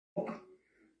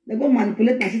They go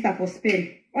manipulate my sister for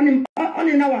Spain. On now,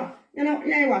 you know what? I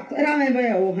remember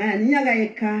your hand.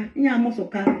 Yaga car,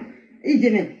 Yamosoka,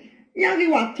 Ijemen. Yagi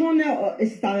what Tony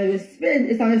is Spain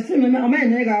is a similar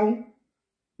man.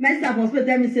 My sister for Spain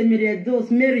tell me, say,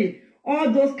 Mary,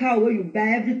 all those cows where you buy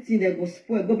everything that go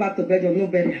spoil, go back to Belgium, no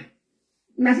better.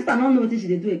 My sister don't know what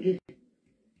she do again.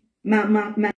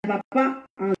 My papa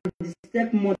and the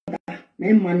stepmother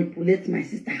may manipulate my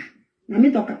sister. Now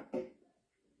me talk.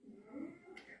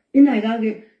 Ina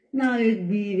gage na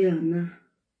bibi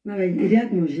na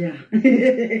iriak mojia.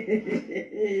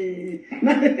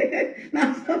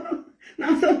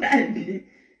 Now so happy.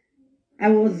 I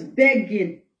was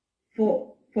begging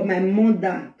for my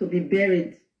mother to be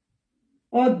buried.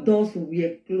 All doors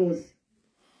were closed.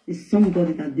 It's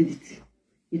somebody that did it.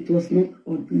 It was not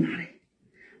ordinary.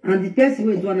 And the person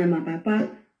who is one of my papa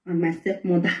and my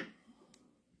stepmother.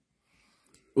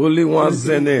 Only one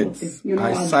Zenith. You know,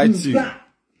 I cite you.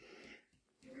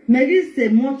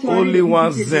 Only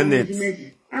one Zenith.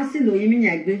 I see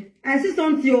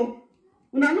something.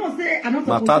 When I know say I'm not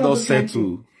supposed to. Mata don't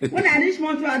settle. When I reach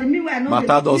Montreal, the me where I know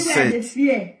Mata don't set.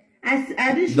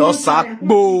 I reach Montreal.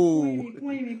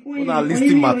 When I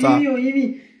listen Mata.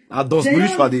 I don't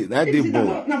spiritual that they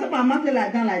bow.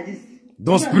 Like this.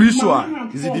 Don't spiritual.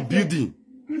 Is it the building?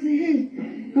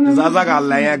 Is that like a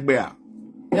lag bear?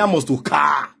 You must to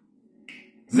car.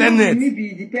 Zenith.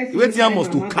 Wait, you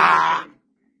must to car.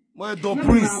 Well, don't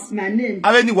prince. I mean,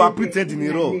 you are pretending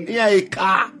it all. Here a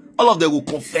car. All of them will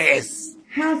confess.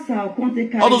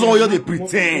 All those all they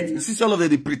pretend. You see, all of them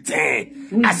they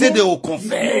pretend. I said they will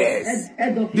confess.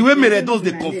 The way Edos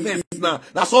they confess now.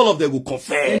 That's all of them will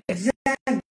confess. I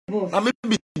mean,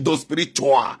 the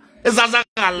spiritual. It's as a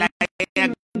like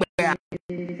they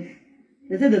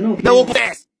will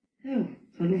confess.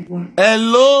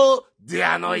 Hello, they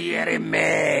are not hearing me.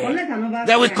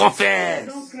 They will confess. I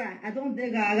don't cry. I don't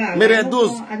dig. I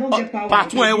don't get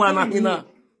power.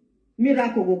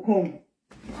 Miracle will come.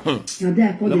 Now there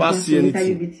I call the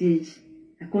UBTH.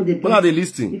 I call the what are they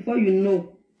listing? Before you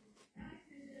know,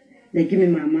 they give me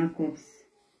my markups.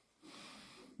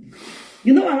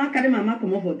 You know I want to carry my mark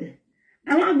come over there.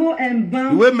 I want to go and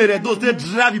bang. Wait, Edos, they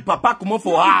drive your papa come up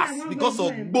for us because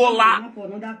of Bola.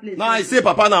 Now I say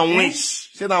papa na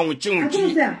wish. Say na wish. I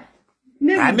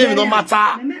maybe no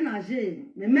matter.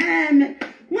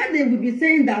 When they will be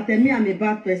saying that me I'm a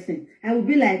bad person, I will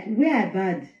be like, where I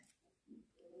bad?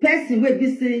 Person will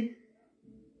be say,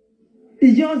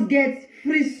 it just gets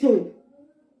free soul.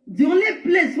 The only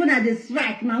place when I just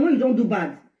strike, now when you don't do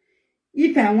bad,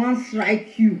 if I want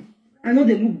strike you, I know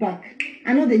they look back.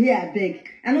 I know they hear I beg.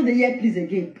 I know they hear please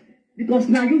again. Because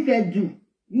now you fair do.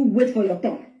 You wait for your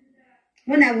turn.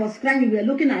 When I was crying, you were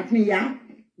looking at me, yeah?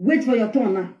 Wait for your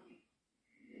turn now.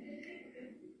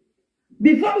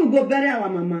 Before we go bury our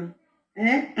mama,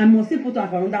 I must still put her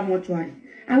for another mortuary.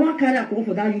 I want to carry her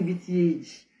for that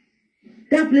UBTH.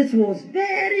 That place was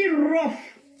very rough.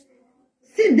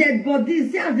 See dead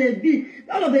bodies, see how they be.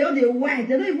 All of them, they're white.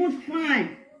 They don't even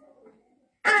fine.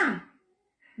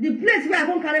 The place where I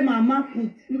won't carry my mama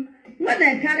put. When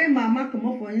I carry my mama come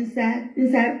up for inside.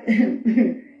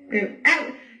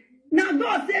 Now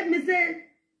God saved me, say,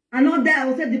 I know that I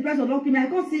will say the person don't kill me. I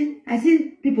can't see. I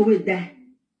see people will die.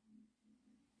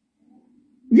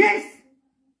 Yes.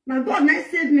 Now God now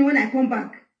saved me when I come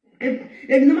back.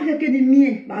 If no matter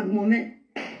me bad moment.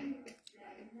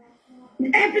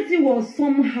 Everything was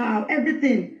somehow,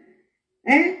 everything.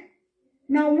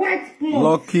 Now white clothes.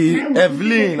 Lucky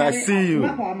Evelyn, I see you.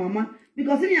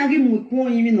 Because I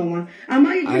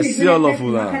see all of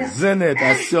you now. Zenith,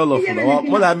 I see all of you now.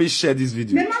 What let me share this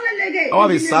video? I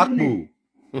want to be sackable.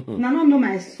 I don't know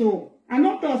my soul. I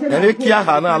not thought that. And kia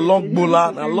hana long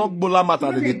bola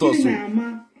matter the detox.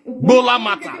 Bola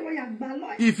matter.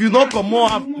 If you don't come more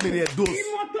have Edos.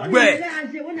 Where?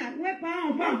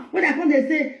 When I come, they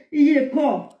say, "Iye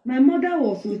call." My mother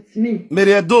was with me.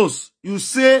 Edos, you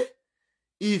say,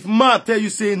 if man tell you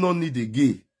say no need a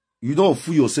gay, you don't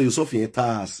fool yourself in your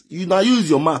task. You now use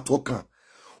your mouth talking.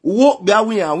 What be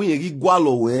we and we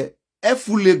gualo we?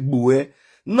 Efule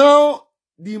now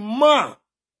the man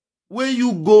when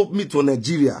you go meet to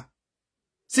Nigeria,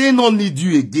 say no need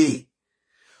you a gay.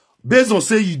 Based on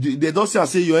say you, they don't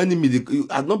say your enemy.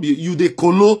 You they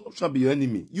colo shall be your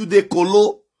enemy. You they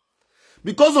colo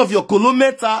because of your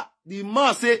colometer. The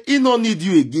man say he don't need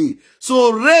you again.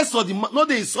 So rest of the man, not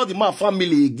they insult the man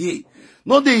family again.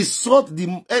 Not they insult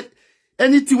the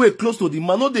anything way close to the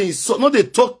man. Not they insult. Not they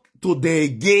talk to the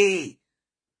gay.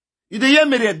 You they hear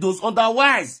me those.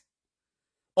 Otherwise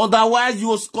you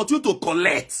will continue to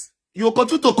collect. You will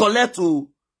continue to collect. Oh.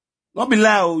 Not be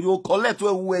lie, oh, you collect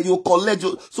where you collect.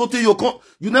 So till you come,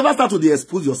 you never start to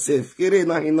expose yourself.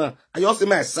 I just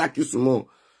say, I sack you some more.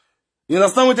 You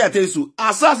understand what I tell you?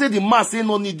 As I say, the man say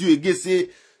no need you again, say,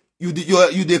 you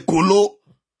the colo.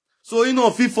 So, you know,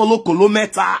 if you follow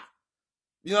colometer,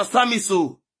 you understand me?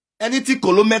 So, anything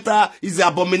colometer is an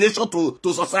abomination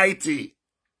to society.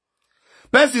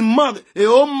 Person man, a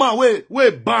old man,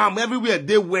 we bam, everywhere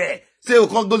they wear. Say, you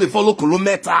can't go to follow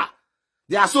colometer.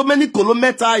 There are so many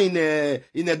kilometers in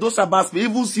Edos Abas.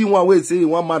 Even see one way say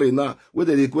one marry now.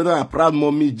 Whether a proud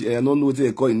mommy, I don't know what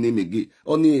they call in name again.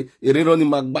 Only a Reroni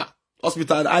Magba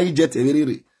hospital. I jet a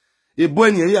very a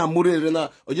boy near Amurena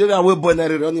or you are born a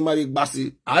Reroni Marik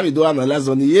Bassi. I will do analyze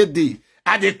on the yedi.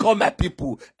 I they call my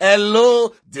people.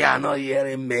 Hello, they are not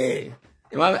hearing me.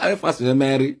 I fast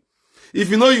Mary. If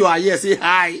you know you are here, say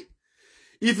hi.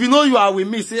 If you know you are with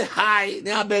me, say hi.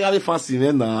 Then I beg I fancy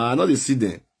me now. I know they see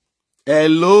them.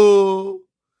 Hello.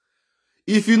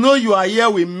 If you know you are here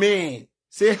with me,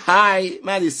 say hi.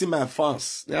 Man, they see my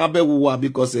fans. They have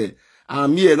because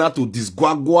I'm here not to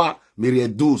disguagua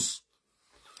Edos.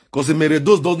 Because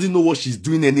Edos doesn't know what she's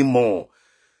doing anymore.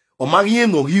 Or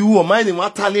marrying no you or mine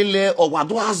matalele or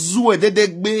wado azu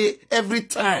edegbe every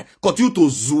time. Continue to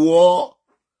zuo.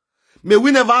 May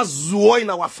we never zuo in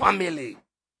our family.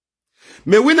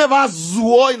 May we never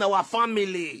zuo in our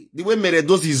family. The way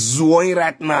Edos is zuoing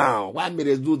right now. Why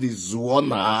Edos is zuo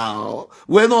now?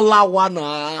 We're not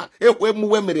lawana.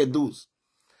 Edos.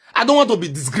 I don't want to be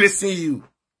disgracing you.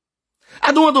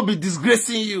 I don't want to be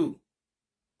disgracing you.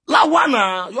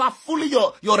 Lawana, you are fooling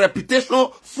your reputation,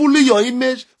 fooling your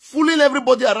image, fooling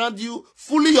everybody around you,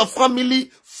 fooling your family,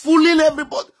 fooling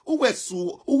everybody. Who is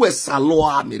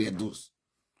Saloa, Edos?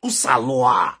 Who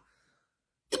Saloa?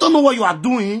 You don't know what you are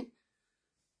doing.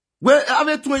 Where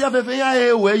everybody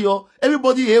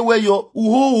here where you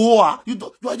are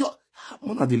just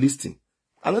one of the listing.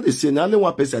 I know they say only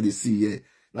one person they see here.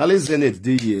 Now let's Zenet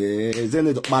day here.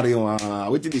 Zenet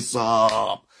Marion. Wait till they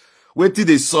sub. Wait till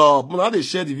they sub. Now they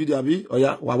share the video, abi. Oh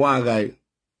yeah, wawa guy.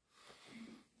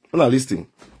 Now listing.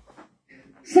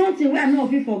 Something where I know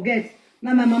if you forget.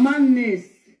 Now my mama nurse.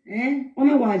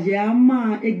 Ona waje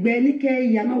ama egbeli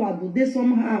ke ya na wabude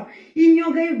somehow.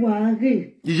 Inyoga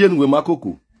igwage. Ije nwe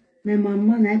makoko. My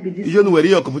mama na be this. You know where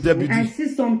your computer video. I see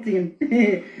something.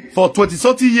 For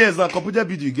 20-30 years now computer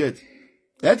video you get.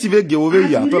 That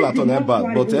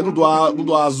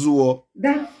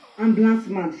ambulance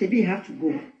man, she have to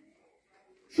go.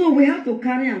 So we have to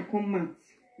carry and come out.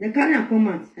 They carry and come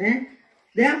out.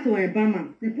 They have to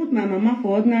Obama. They put my mama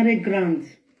for ordinary ground.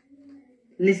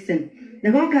 Listen.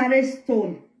 They gonna carry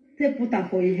stone. They put her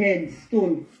for her head.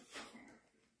 Stone.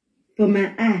 For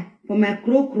my eye. For my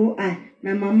crow eye.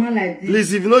 My mama like this.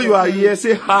 Please, if you know you are here,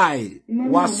 say hi.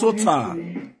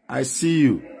 Wasota. I see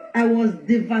you. I was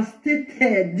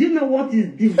devastated. Do you know what is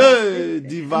devastated? Hey,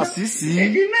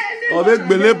 devastated.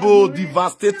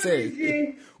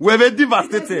 Devastated. We were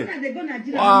devastated.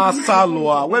 Ah,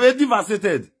 Salwa. We were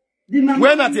devastated.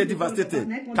 When are you devastated?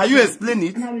 Can you explain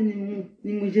it?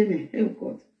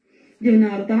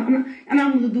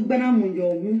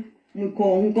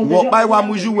 What by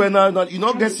one muju when you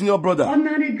not get senior brother?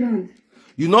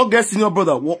 You not get senior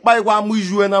brother. What by one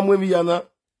muju when I'm with Yana?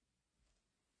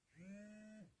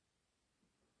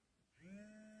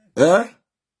 Eh?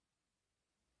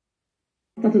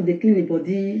 To they clean the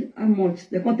body, how much?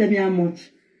 They can't tell me how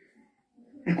much.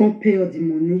 I can't pay all the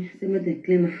money. They make the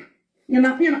cleaner.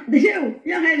 What's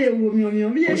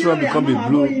wrong become a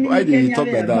blue? Why did you talk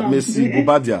like that? Messi,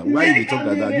 Gubadia. Why did you talk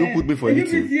like that? You put me for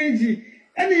anything.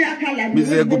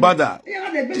 Mr. Gubada,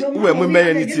 who am I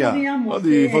marrying anything? How do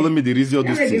you follow me the reason of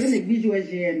these things?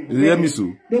 You hear me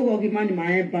so?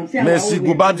 Messi,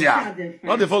 Gubadia.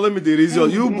 How do you follow me the reason?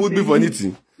 You put me for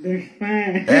anything.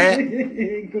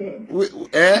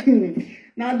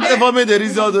 I never made the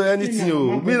result of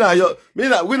anything. We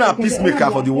are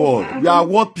peacemaker for the world. We are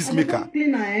world peacemaker.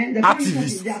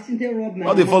 Activists.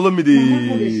 How they follow me the,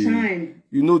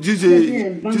 you know, just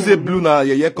blue na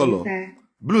your color.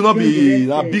 Blue not be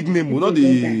a big name, not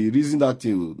the reason that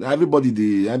thing.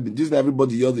 Everybody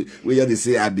everybody where they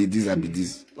say I be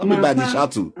this. Not me by the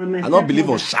shuttle. I don't believe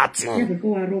on shouting.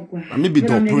 I maybe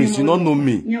Don Prince, you don't know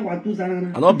me.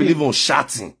 I don't believe on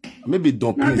shouting. Maybe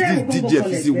Don Prince, this DJ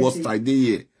Fizzy was like day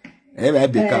here.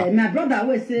 My brother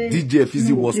always say DJ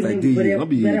Fizzy was like day here. Not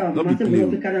be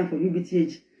playing.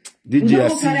 DJ, I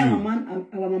see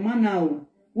you. Our mama now.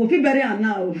 We'll be better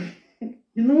now.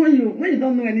 You know when you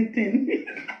don't know anything.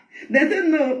 They say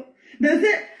no. They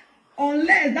say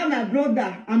unless that my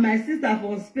brother and my sister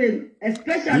from Spain,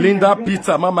 especially Linda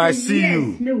Peter, mama, I see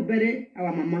you.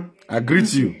 Our mama. I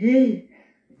greet you. Hey,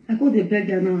 I go the beg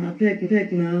now, I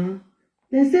beg now.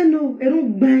 They say no, I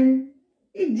don't bang.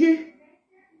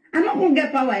 I'm not gonna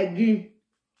get power again.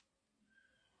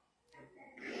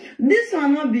 This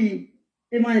one not be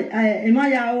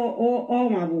Emaya or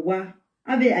my boy.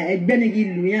 I be a benegi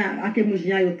luya, I can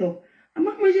mujia yoto. I'm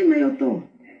not mujing my yoto.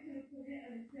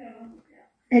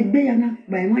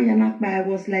 I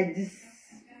was like this.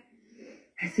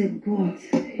 I said, God,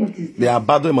 what is this? They are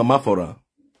bad with mama for her.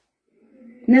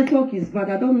 Network is bad.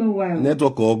 I don't know why.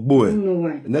 Network or boy. I don't know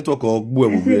why. Network or boy.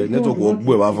 Network or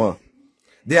boy avant.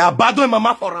 They are bad with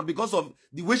mama for her because of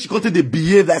the way she continued to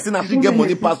behave. I said, she get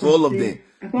money past all of them.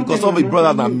 Because of his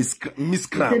brother and miscreant.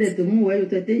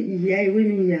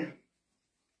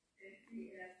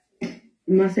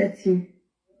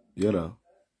 Yeah.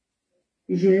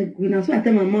 When I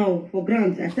tell my mom for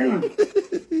grants, I tell her.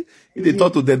 They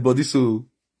talk to dead body, so.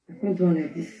 I can't do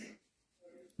like this.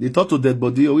 They talk to dead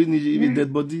body, or we need even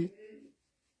dead body.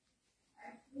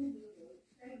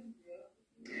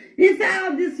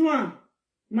 Inside of this one,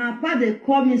 my papa they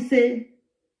call me say,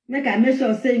 make I make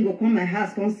sure say you go come my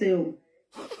house, come say oh.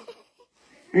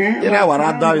 Ira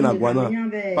warada in Agwana.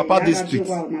 Papa district.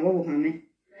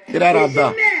 Ira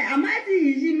rada.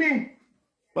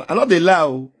 I know they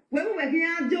lie.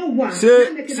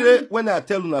 Say when I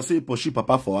tell you I say pursue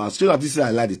papa for us, straight at this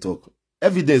I lie the talk.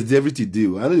 Evidence, everything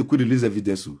deal. I know you could release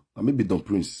evidence. I maybe don't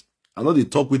prince. I know they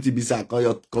talk with you because I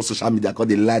call social media, call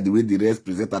they lie the way the rest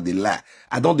presenter they lie.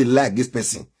 I don't they lie against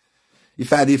person.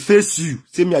 If I they face you,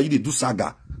 say me are you they do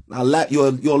saga. Now like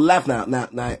your life now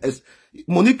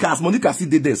Monica see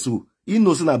they there so he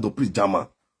knows na do priest jama.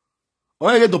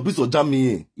 When you get the priest or jam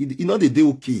me, you know they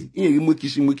okay. He remove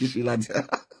kishi like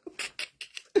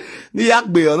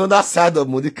another side of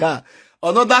Monica,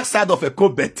 another side of a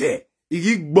co-better.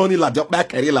 He bonny la job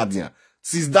back la.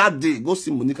 Since that day, go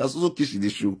see Monica so kishi the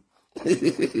show.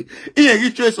 He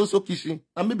ain't so kishi.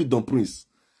 And maybe don't prince.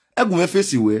 I go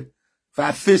face you where. If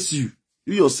I face you,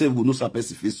 you yourself will know some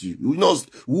person face you. You know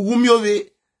who me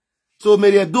away. So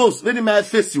many those when my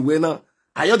face you when I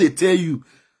hear they tell you.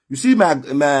 You see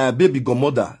my baby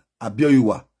godmother,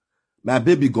 Abioiwa. My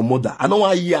baby godmother. I don't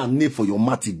want to hear a name for your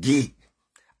matty gay.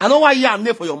 I don't want to hear a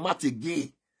name for your matty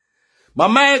gay.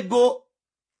 Mama go,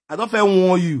 I don't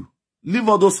warn you. Leave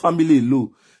all those family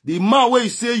alone. The man where you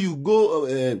say you go,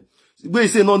 where you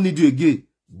say not need you again,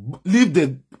 leave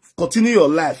them, continue your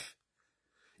life.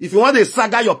 If you want to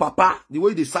saga your papa, the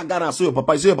way they saga and so your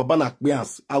papa, you say your papa na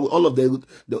kpians. All of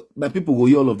my people will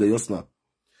hear all of the just now.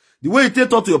 The way you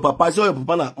talk to your papa, you say your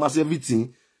papa na mass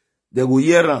everything, they will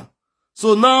hear am.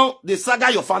 So now they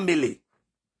saga your family.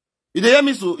 If they hear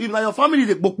me so, if now your family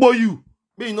they bobo you,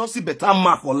 may you not see better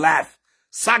man for life.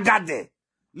 Saga them.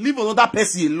 Leave another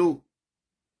person alone.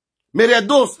 May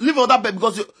Edos, leave another person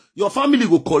because your family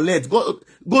will collect. Go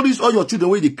reach all your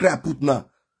children where they cry put now.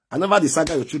 I never they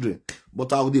saga your children.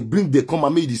 But how they bring they come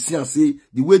and make the see and say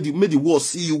the way they make the world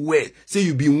see you where. Say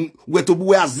you be where to be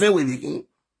where zen with it.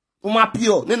 My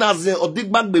pure, then as or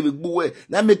dig back baby boy,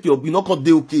 that make your you not called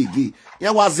they okay again. Yeah,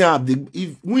 was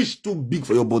if wish too big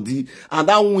for your body, and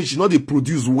that wish not they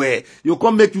produce where you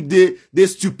can't make you they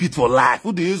stupid for life.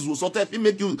 Who they use so if it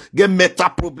make you get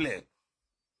meta problem.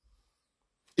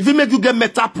 If it make you get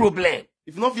meta problem,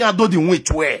 if not you do the which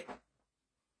way.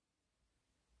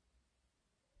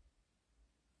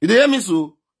 You hear me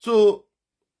so? So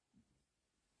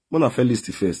when I fell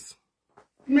list first.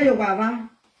 Me yo baba.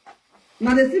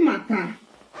 Now the same matter.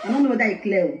 I don't know whether it's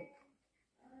clear.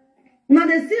 Now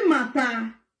the same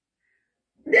matter.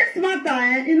 This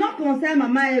matter, it not concern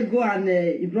Mama Ego and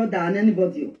his brother and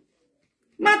anybody.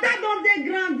 Matter don't take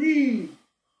grandy.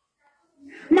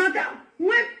 Matter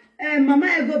when Mama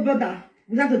Ego brother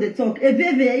was out of the talk, I go use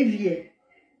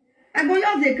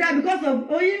the cry because of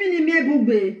Oyimi me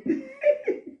bugbe.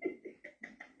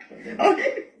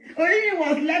 Oyimi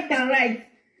was left and right.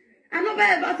 I never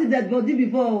ever see that body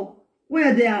before.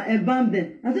 Where they are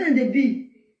abandoned. I said they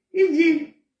be.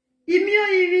 Imi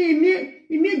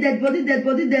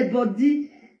dead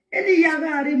body. Any yaga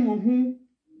are mohu.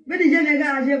 When the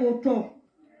genega je voto.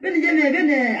 When the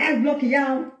genega I block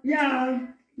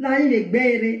la ile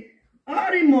gbere.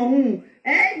 Ori mohu.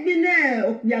 Bine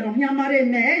opiano yamare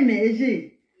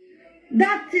me.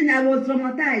 That thing I was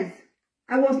traumatized.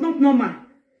 I was not normal.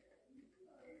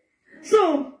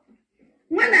 So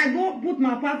when I go put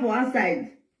my papa for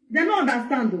outside, they don't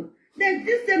understand though. They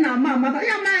this say na mama, but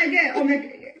ya ma again o me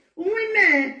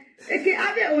women eke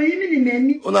ave oyimi ni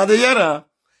meni. Una the yara.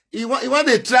 He want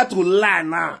they try to lie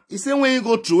now. He say when you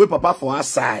go through papa for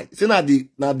outside, he say na the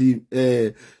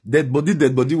dead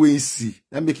body when you see.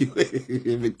 That make you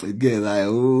make again like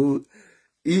oh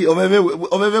we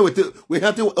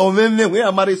have to we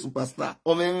are married superstar.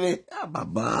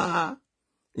 Baba.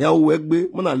 Yeah,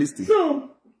 Mona listening. So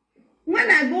when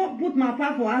I go put my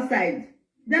papa for outside,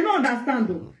 they don't understand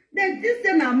though. They just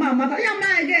say na mama, but yeah,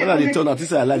 my again. When I return, I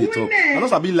say I like the talk. I don't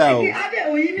sabi lie.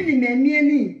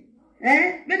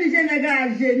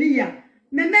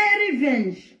 Me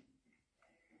revenge.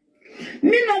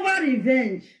 Me no want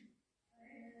revenge.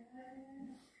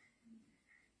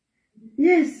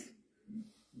 Yes.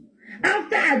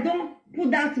 After I don't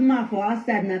put that man for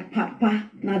outside, na papa,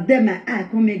 na them my eye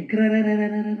come me I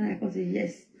can say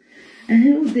yes. And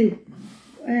who's the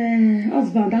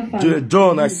husband that father?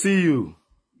 John, I see you.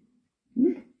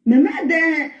 Me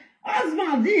the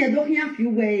husband didn't do here few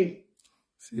way.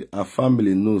 See, her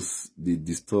family knows they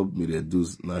disturb me. They do.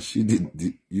 Now she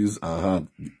did use her hand.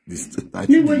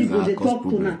 Me when you go to talk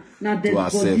to na the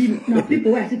body, na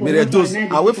people where I see for. Me they do.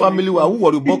 Our family who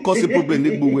worry about cause problem.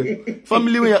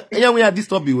 Family where we are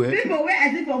disturb you. People where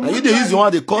I see for. And you they use your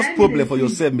hand they cause problem for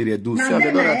yourself. Me they do. See,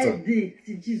 they do that.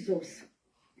 Jesus.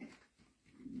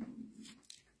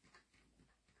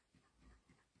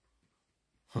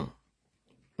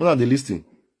 What are they listening?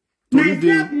 My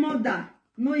stepmother.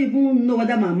 No even know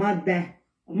whether my mother died.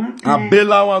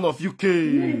 Abela one of UK. No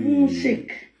even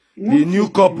shake. The new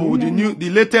couple, the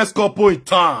latest couple in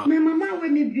town. My mama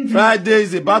when me build. Friday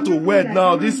is about to wed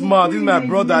now. This man, this is my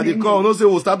brother. They call. No say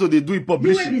we'll start to they do it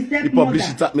publish. The publish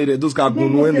it. Me they do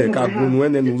kagunwen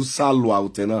no salwa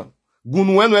utena.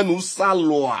 Gunwen no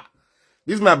salwa.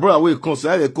 This is my brother. We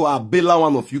consider they call Abela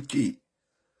one of UK.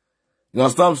 You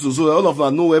understand? So all of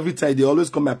them know every time they always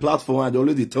come my platform and they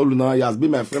always tell you now he has been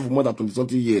my friend for more than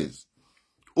 20-something years.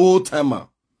 Old timer.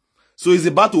 So he's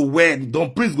about to wed.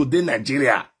 Don't please go to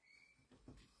Nigeria.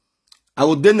 I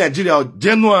will do Nigeria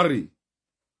January,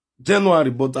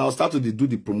 but I'll start to do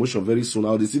the promotion very soon.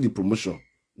 I'll see the promotion.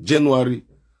 January.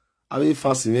 I will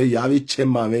fancy me. I will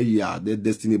chairman me. The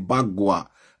Destiny Bagua.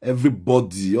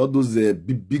 Everybody. All those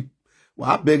big.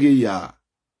 What beg ya?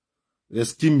 The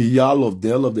scheme, all of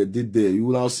them did there. You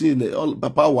will now see all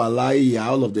Papa Wahala,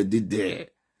 all of them did there.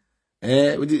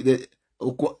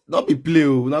 Not be play.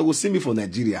 Now go see me for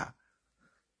Nigeria.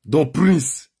 Don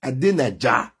Prince, I did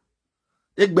Naija.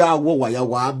 Ekbe awo waya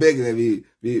wa beg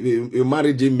we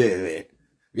marriage me.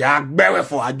 We are better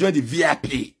for I join the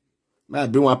VIP. I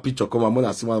bring one picture. Come on,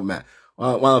 I see one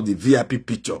of the VIP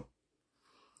picture.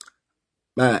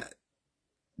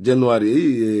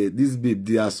 January, this babe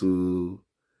there so.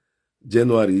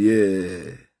 January,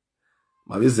 yeah.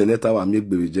 My Zeneta will make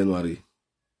baby January.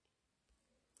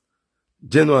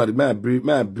 January, may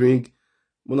I bring,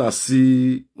 Mona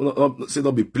see, say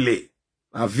not be play.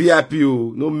 A VIP,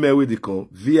 no me with the con.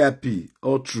 VIP,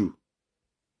 all true.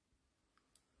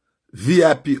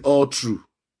 VIP, all true.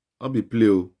 Not be play,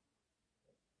 oh.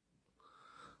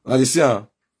 And you see,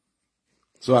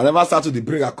 so I never start to the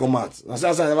bring a comment. I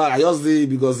just did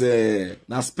because,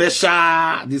 na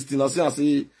special, this thing, I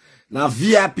see, now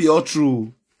VIP all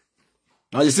true.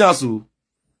 Now you see also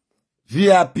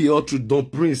VIP all true. Don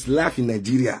Prince life in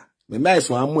Nigeria. Me may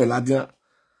so amwe ladian.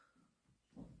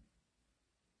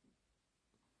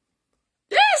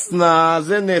 Yes, nah,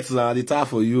 Zenet nah, the time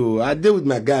for you. I deal with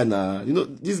my guy now. You know,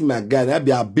 this is my guy. I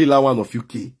be a Bella one of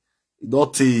UK.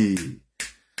 Don't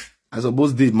I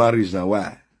suppose they marriage now.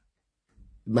 Why?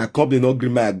 My company not agree.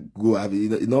 My go.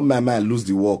 You know, my lose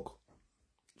the work.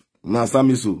 Now,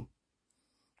 Sammy so.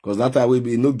 Because that time will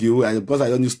be no give and because I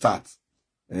don't start.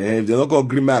 If they don't go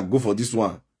agree, I go for this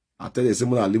one. I tell you, say,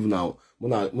 I live now.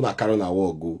 I carry on a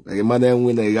walk go. Man,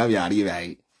 win a yari.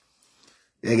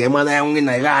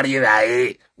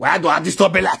 Why do I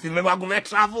disturb a lot? Remember, I'm going to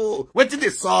travel. Wait till they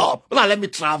stop. Let me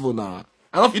travel now.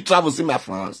 I don't feel travel see my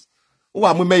France. Who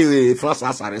am I France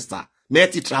as arrested? Me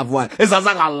travel. It's as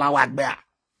a Allah Akbar.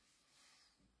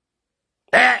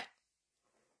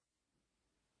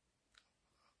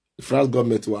 France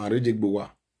government will arrange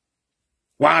Boa.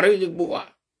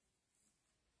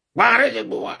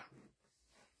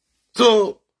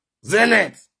 So,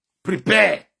 Zenet,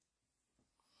 prepare.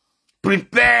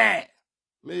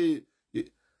 Me,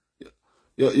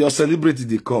 your celebrity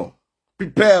they come.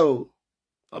 Prepare.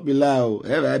 Don't be loud.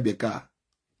 Ever be car.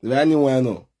 If anyone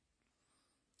know.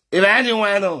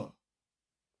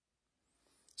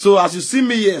 So as you see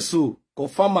me here, so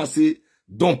confirm and say,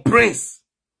 Don Prince.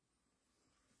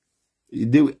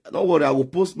 Don't worry, I will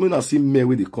post me and see me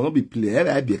where they cannot be play.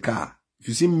 Ever be a car. If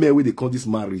you see me where they call this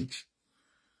marriage.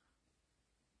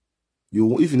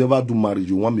 If you never do marriage,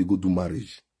 you want me to go do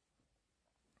marriage.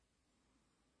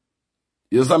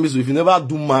 You understand me? So if you never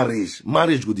do marriage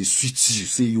go to sweet you.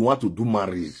 Say you want to do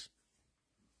marriage.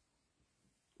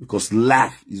 Because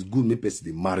life is good, make person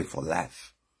they marry for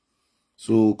life.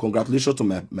 So congratulations to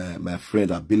my friend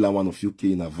Abila, one of UK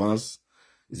in advance.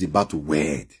 He's about to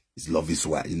wed his lovely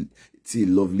wife. See,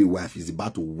 lovely wife is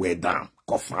about to wed them.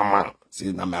 Confirm.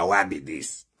 Say, now my wife be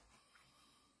this.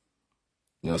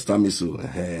 You understand me? So,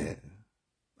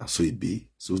 that's so it be.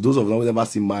 So those of them who never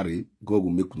see marry, God will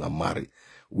make you marry.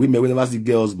 Women will never see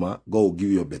girls, man. God will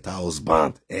give you a better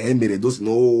husband. Those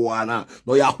no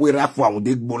ya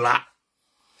bola.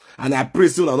 And I pray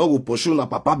so I not go pursue na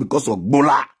papa because of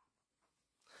bola.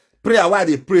 Prayer why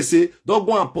they pray say, don't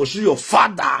go and pursue your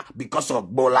father because of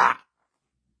bola.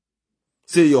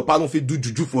 Say your father don't fit do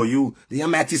juju for you. The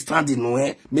Almighty standing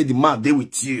nowhere, make the man deal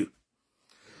with you.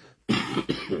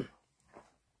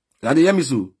 Now they hear me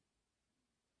so.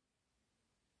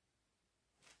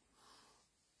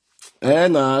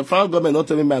 And France government not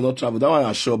telling me I not travel. That one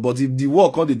I'm sure. But if the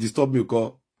work can't they disturb me,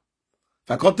 call.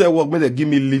 If I can't tell work, when they give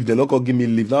me leave, they not gonna give me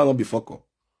leave. Now not be fuck up.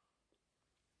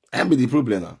 And be the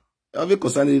problem now. Not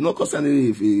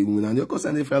concerning if you're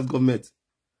concerning France government.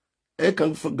 If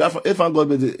France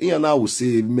government, now will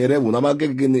say, me will not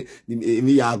get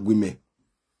me agreement.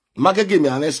 Market give me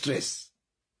an stress.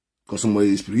 Because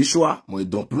more spiritual, more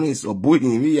don't prince or boy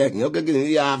in me, you get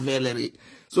me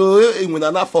so when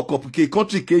I fuck up,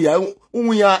 country ya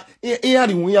mama.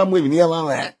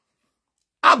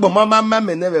 Agbo mama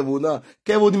never will now.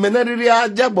 Kevo the meneria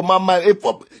jagbo mama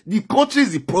the country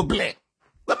is the problem.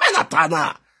 The men are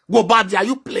tana. Go bad, are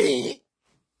you playing?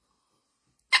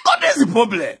 The country is the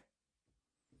problem.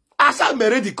 As I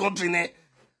marry the country, the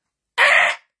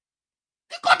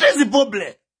country is the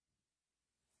problem.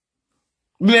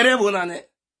 Mere bonane.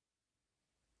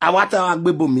 Awata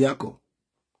agbebo miyako.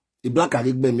 The black are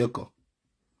gbe miyako.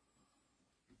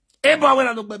 Eba when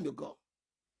I don't gbe miyako.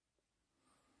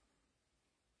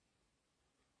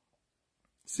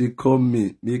 Say come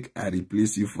me, make I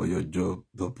replace you for your job.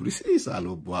 The priest is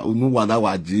aloboa. Unu wana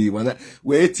waji.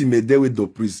 We eti me there with the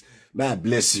priest. May I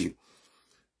bless you.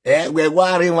 We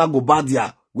wari wa go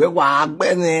badia. We wa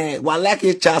agbene. Wa like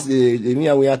a chas.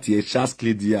 Me we ati a chas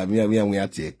cledia. Me we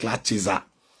ati a clutches.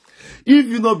 If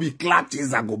you not be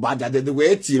clutches and go badia, then the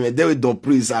way eti me there with the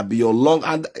priest I be your long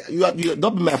and you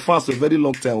don't be my fans for a very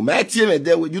long time. My eti me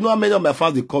there with you know how many of my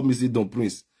fans they call me say Don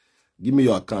Prince. Give me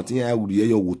your account. I will hear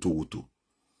your wotowoto.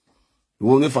 You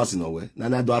won't fast in a way.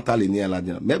 Nana do atale ni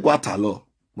aladia. Me go atalo.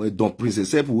 Mo Don Prince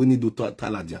except we need do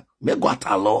ataladia. Me go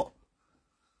atalo.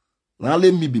 Now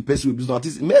let me be person with business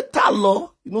artist. Me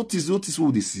talo. You notice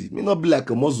what they see. Me not be like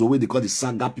a muzzle way they call the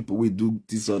saga people we do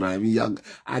this or that. I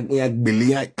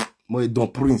mean, Mo Don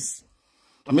Prince.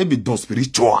 Or maybe Don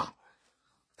Spiritual.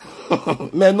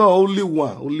 Me no only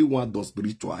one Don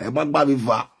Spiritual. You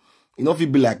know if you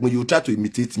be like me, you try to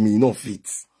imitate me, you know fit.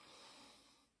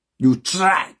 You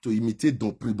try to imitate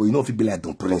Don Prince, but you know if you be like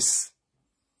Don Prince.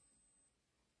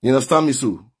 You understand me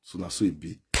so? So now so it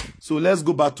be. So let's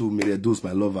go back to Edos,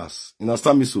 my lovers. You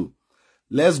understand me so?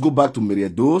 Let's go back to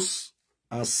Edos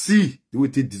and see the way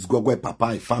they disgogwe papa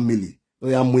and family.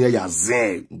 They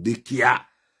care.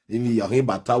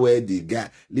 The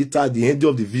guy. Later, the end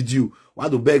of the video, why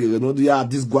the beg you know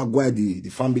this gwagwa the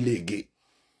family again.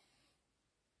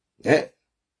 Eh?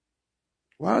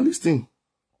 Well, this thing.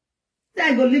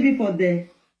 I go leave it for there.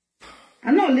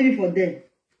 I'm not leaving for there.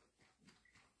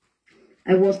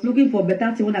 I was looking for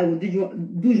better thing when I would do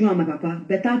you and my papa.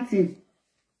 Better thing.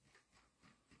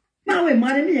 Now we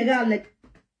marry me, you got like.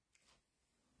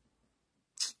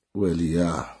 Well,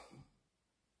 yeah.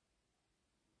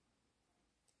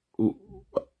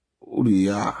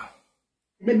 Yeah.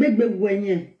 The big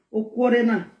wenye. O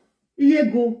quarena.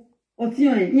 Iye go.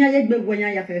 Otion. Nya ye big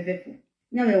wenya ya fefefu.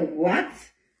 Nya what?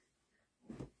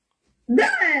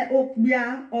 There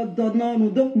okbia odono no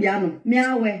dokbia no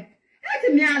miawe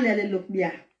ati mialele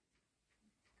lokbia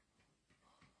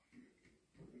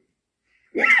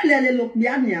ya lele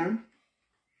lokbia nya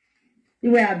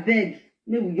you were beg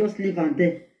maybe we just leave and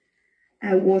there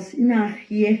I was in a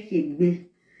here hegbe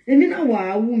emi na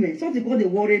wa woman something called they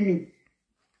worry me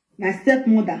my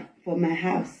stepmother for my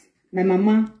house my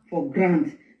mama for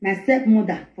grand my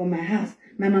stepmother for my house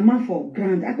my mama for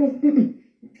grand I go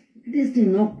this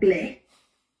thing not clear.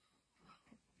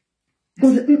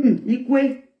 Because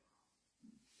equate.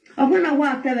 I want to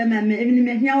walk tell them even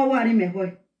me here worry me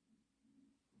boy.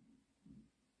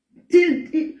 Till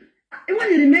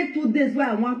when you remain 2 days where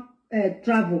I want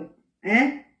travel,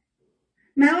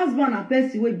 my husband a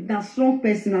person with a strong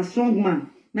person, a strong man.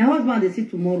 My husband they see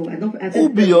tomorrow. Who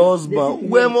be your husband?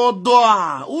 Where more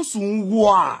door? Who soon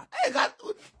war?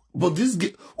 But this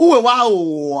guy,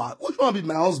 which one be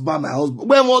my husband? My husband.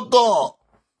 Where more door?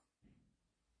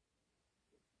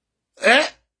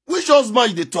 Which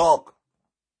husband they talk?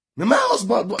 My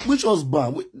husband, which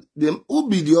husband? Who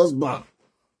be the husband?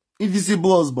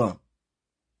 Invisible husband.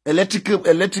 Electric.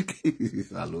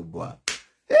 Hello, boy.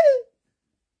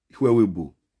 Where we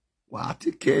go? What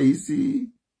take care, easy.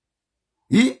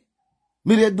 He?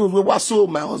 Me they don't know what so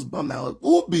my husband.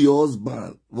 Who be your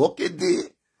husband? Okay, day.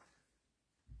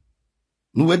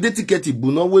 No, we dey ticket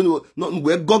ibu. No, we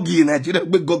gogi in Nigeria.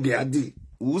 We gogi adi.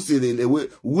 Who say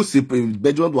who say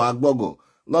Belgium do agbogo?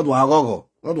 Not do agogo.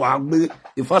 Not do agbe.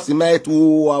 If I see my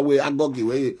two away agogi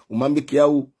we umambi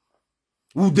kiau.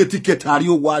 Who dey ticket are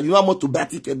you? Why you know how to buy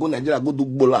ticket go Nigeria go do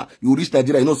gbola? You reach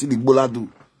Nigeria, you know see the gbola do.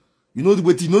 You know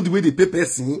the way they pay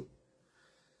person.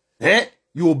 Eh?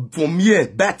 You from here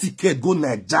buy ticket go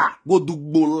Nigeria go do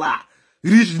gbola.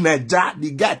 Reach Nigeria,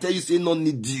 the guy tell you say no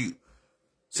need you.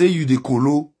 Say you the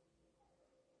colo.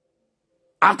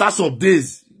 After some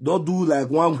days, don't do like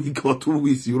 1 week or 2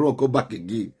 weeks, you run come back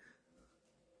again.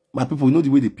 My people, you know the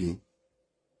way they pay.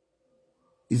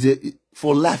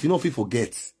 For life, you don't feel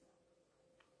forget.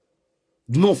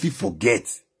 You don't feel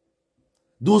forget.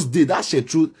 Those days, that share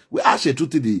truth. We share truth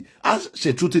to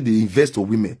the investor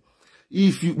women.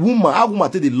 If you woman, how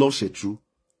woman take the love share truth?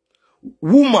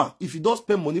 Woman, if you don't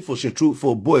spend money for share truth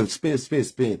for boy,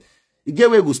 spend. You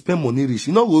get where you go spend money rich.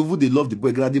 You know go even they love the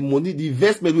boy. The money, the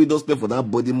investment we don't spend for that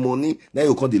boy, the money, now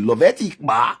you call the love.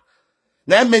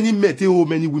 Now many men take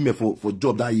many women for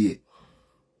job that year.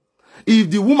 If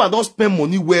the woman don't spend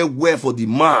money well for the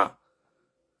man,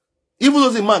 even though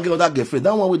the man get other girlfriend,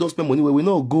 that one we don't spend money where we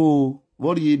not go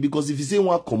worry, because if you say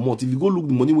one come out, if you go look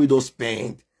the money we don't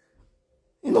spend,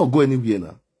 you not go anywhere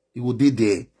now. You will be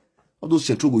there. All those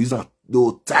central go use that.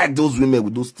 They'll tag those women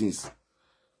with those things.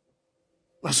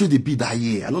 That's how they be that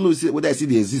year. I don't know whether I see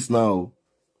they exist now.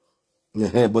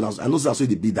 But I know that's how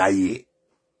they be that year.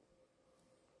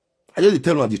 I just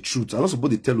tell you the truth. I'm not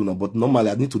supposed to tell you now, but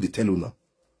normally I need to tell you now.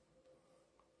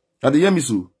 Now they hear me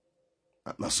so.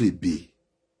 That's how it be.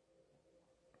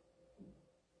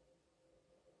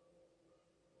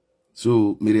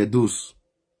 So, Edos.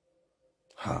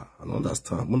 I don't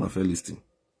understand. I'm not fair listening.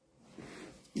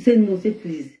 He said no, say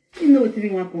please. You know what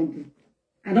you want to do.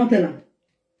 I don't tell her.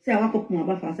 Say I want to come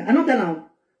about faster. I don't tell her.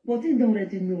 But he don't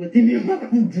already know what you want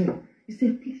to do. He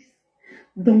said, please,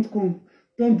 don't come.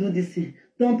 Don't do this thing.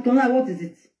 Don't come. What is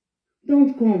it?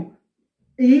 Don't come.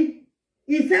 He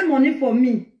sent money for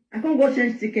me. I can't go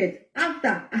change ticket.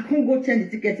 After, I can't go change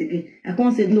the ticket again. I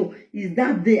can't say no. It's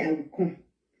that day I will come.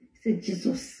 He said,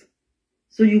 Jesus.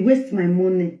 So you waste my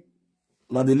money.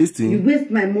 Now the listing. You waste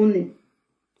my money.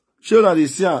 Sure, now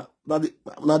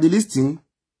the listing.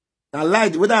 I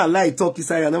lied. Whether I lie talk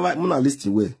inside, I never. I'm not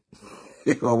listing where.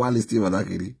 Or one listing on that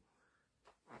kid.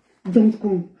 Don't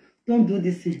come. Don't do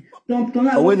this thing. Don't come.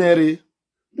 Oh, when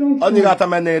don't come. Only got a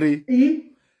man.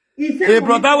 He said, hey,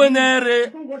 brother, when I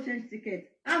can't go change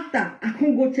ticket. After, I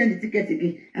can't go change the ticket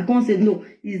again. I can't say no.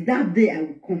 It's that day I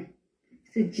will come.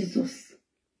 He said, Jesus.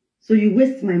 So you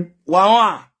waste my.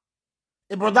 Wow.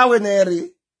 Hey, brother, when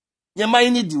you might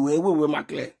need the way we make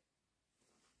clear.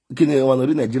 Kini wana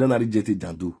ri Nigeria na rejected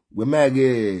jando. We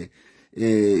mege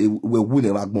we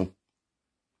wune wagbon.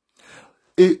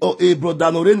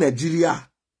 Brother no re Nigeria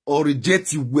or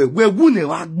reject we wune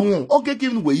wagbon. Okay,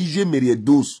 kin we ije mere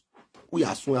Edos. We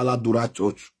asun Aladura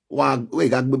church. We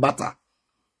ga gbe bata.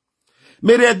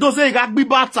 Mere Edos e ga gbe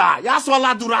bata. Ya so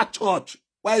Aladura church.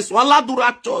 Why so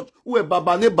Aladura church? We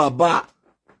baba ne baba.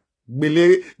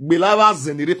 Gbele wa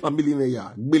zenire family ne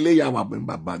ya. Gbele ya wa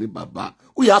baba ne baba.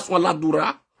 We asun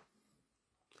Aladura.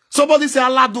 Somebody say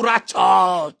Aladura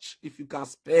Church. If you can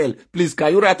spell, please,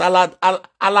 can you write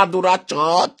Aladura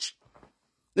Church?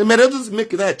 The Meredith make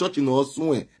that a church in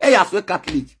Osun. Hey, you are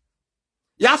Catholic.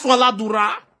 You are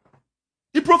Aladura.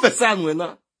 The prophesy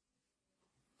now.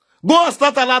 Go and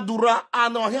start Aladura.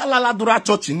 And here Aladura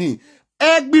Church ni.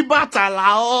 Egbi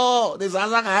batala oh. There's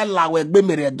another guy like Egbi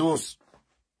Meredith.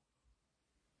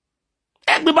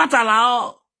 Egbi batala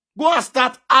oh. Go and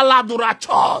start Aladura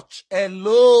Church.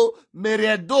 Hello,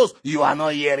 Edos. You are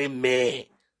not hearing me.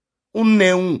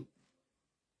 Une.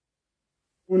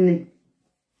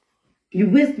 You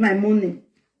waste my money.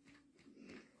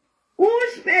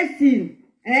 Which person,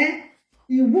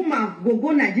 you woman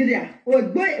go Nigeria, or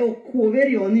boy or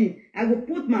very on I go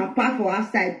put my part for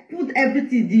outside, put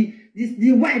everything,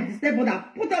 the wife, the stepmother,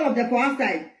 put all of them for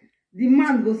outside. The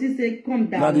man go see say come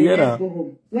down, let's go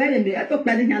home. I talk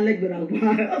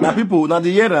about now people, now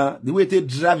the era, the way they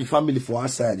drive the family for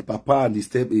outside, the papa and the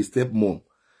stepmom.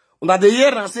 Now the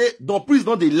era say, don't please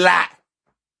don't they lie.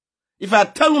 If I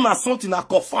tell you something, I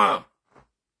confirm.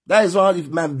 That is why if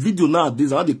my video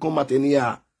nowadays, how they come at any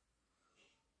year.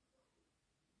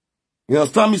 You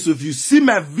understand me? So if you see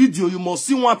my video, you must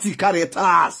see one thing carry a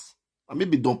task. And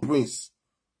maybe Don Prince.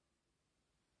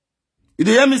 You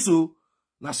hear me so?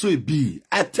 Now so it be.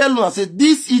 I tell you, I say,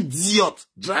 this idiot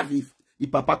drive if he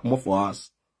papa come for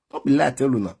us. Don't be like tell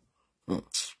you now.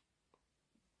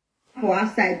 For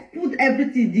our side, put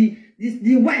everything,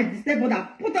 the wife, the stepmother,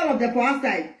 put all of them for our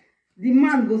side. The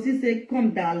man go see say,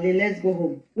 come darling, let's go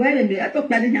home. Where am I? I talk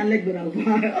planning and leg go down.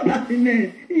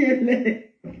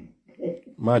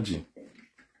 Imagine.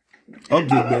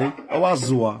 Okay, babe. I was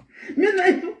Zua. I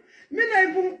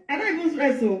don't even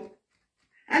stress so.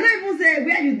 I don't even say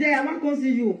where you there. I want to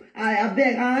see you. I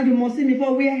beg. You must see me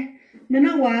for where.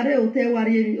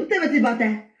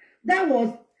 That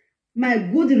was my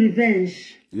good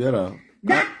revenge. Yeah.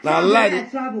 That I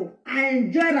travel. I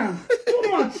enjoy them too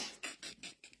much.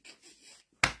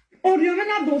 Oh, you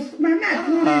remember those? My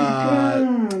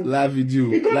mouth is live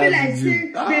video. It could be like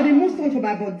say they remove something from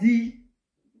my body.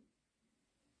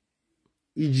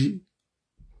 E.g.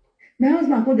 My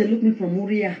husband called they look me from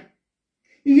Uria.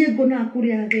 He go na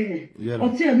Korea again.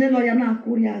 Oti ene lawyer na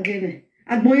Korea again.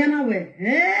 Agboya na we.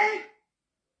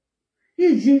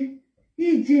 E.g.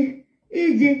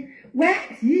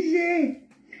 What? E.g.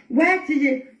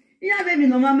 Ya baby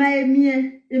no mama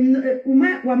emi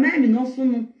wa ma mi no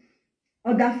sunu.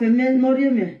 Oda feme no ri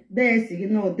me. There si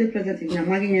no dey present in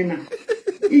amagi na.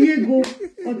 Iye go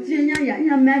oti enya ya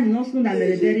ma mi no sunu da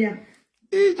mereberia.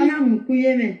 Ana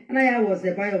mukuye me. Ana ya was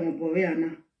the buy of my boy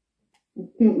ana.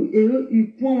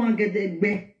 You want to get the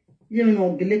bed. You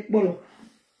know,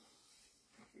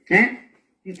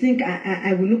 you think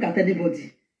I will look at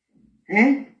anybody?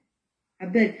 I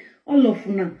beg all of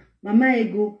you now. Mama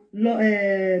ego,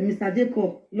 Mr.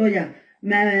 Jacob, lawyer,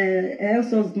 my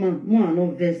ex-husband, more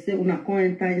no verse, una come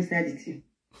enter inside the team.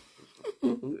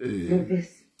 No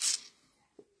verse.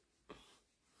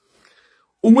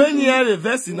 When you have a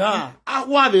verse now, I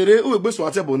want to be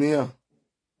so bonia.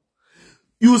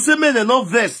 You say me the no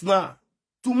verse now.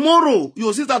 Tomorrow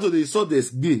you see start to the so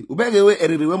this day. Ubegewe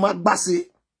ererewe magbase.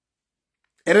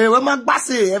 Ererewe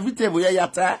magbase every time we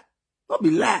yata. Not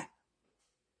be lie.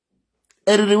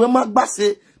 Ererewe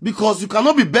magbase because you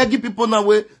cannot be begging people now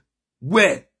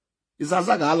where is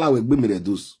azaga Allah we gbe me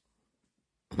Edos.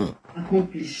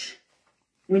 Accomplish.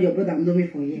 When your brother know me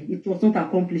for here, it was not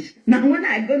accomplished. Now when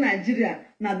I go Nigeria,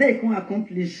 now they can't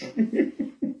accomplish.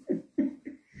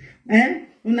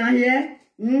 Una here?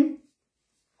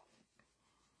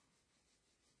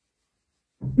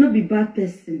 Not be bad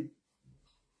person.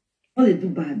 All they do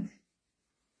bad.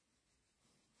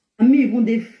 I mean, even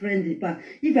they friendly, but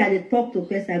if I dey talk to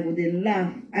person, I go they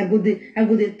laugh. I go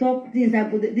they talk things.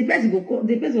 The person go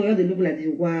they look like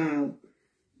this. Wow.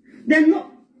 Then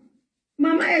no,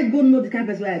 Mama I go know the kind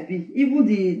of person where I be. Even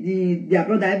their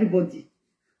brother, everybody.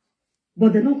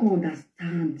 But they don't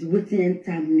understand the way they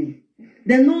enter me.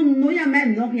 They don't know your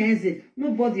man not here.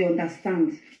 Nobody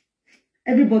understands.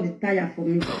 Everybody tired for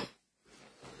me.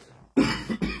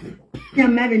 Your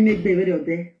man make baby out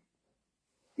there.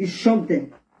 It shocked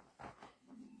them.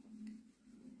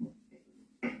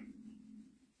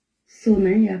 So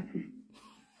now happen.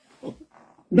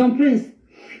 Don Prince,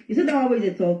 you see that one way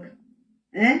they talk?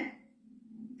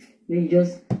 We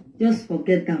just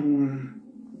forget that one.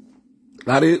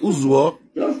 Larry Uzuo.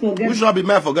 Just forget. We should be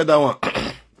mad forget that one.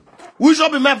 We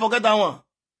should be mad forget that one.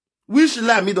 We should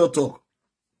let me don't talk.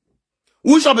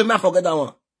 We should be mad forget that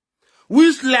one.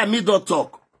 We should let me don't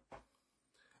talk.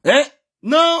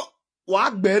 Now,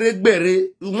 wa bere.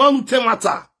 You want to tell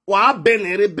matter. Wa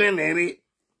benere.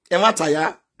 And what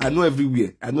I know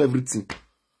everywhere. I know everything.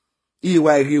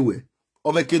 Iwa everywhere.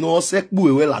 O me keno sek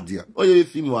buwe la dia. O ye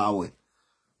fi mo awe.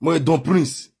 Mo Don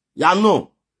Prince. Ya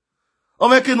no. O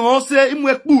me keno se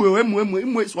imwe buwe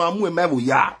imwe so amu e mevo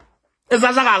ya.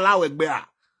 Ezazaga la we gbe a.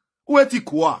 Uwe ti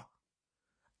kwa.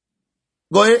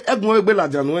 Goye egun we gbe la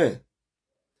dia no e.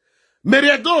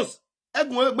 Edos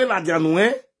egun we gbe la dia no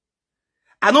e.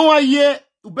 I don't want hear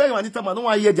ube you anita I don't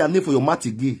want hear their name for your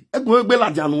matigi. Egun we gbe la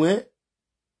dia no e.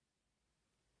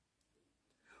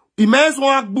 Immense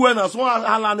one agbu na so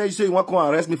Alana you say you want to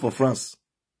arrest me for France.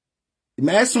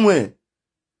 Immense one.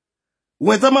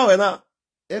 When tama we na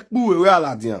ekbu we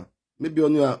aladian. Maybe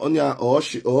on your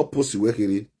or post we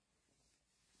kiri.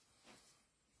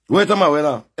 When tama we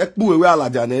na ekbu we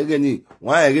aladian egeni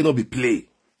wan ege no be play.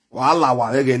 Wahala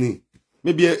wa egeni.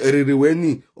 Maybe erere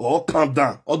ni or calm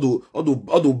down.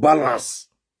 Odo balance.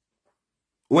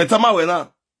 When tama we na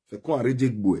fe kon arrange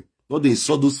gbu. No dey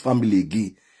insult those family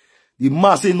again. The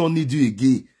man say no need you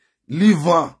again. Leave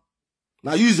on.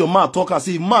 Now use your mouth talk and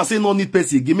say, man say no need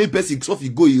person again. Make person so if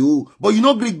you go you. But you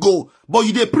not great go. But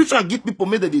you dey preach and give people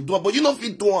make they do it. But you not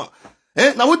fit do it.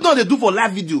 Eh? Now what don't they do for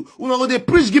live video? We don't they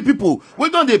preach give people.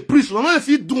 What don't they preach? We don't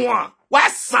they do one. Why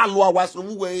salwa? Why so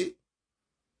way?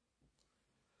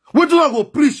 We do not go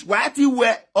preach. Why ti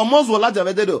where almost will large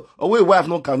avedo. Away wife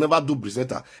no can never do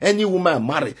presenter. Any woman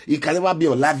marry, it can never be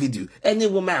on live video. Any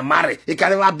woman marry, it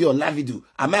can never be on live video.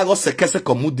 Am I go sekese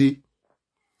komude?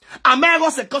 Am I go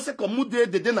sekese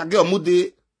komude? The day na get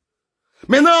omude.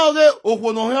 Me now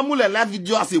oh no hamule live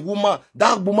video as a woman.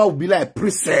 That woman will be like a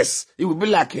princess. It will be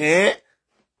like eh.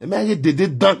 Imagine they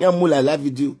did dunk hamule live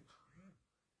video.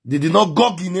 They did not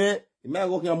go guinea. Imagine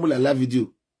go hamule live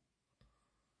video.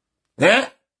 Eh?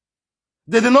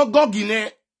 They did not go Guinea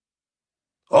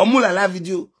or mula la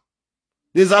video.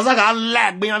 They zazaga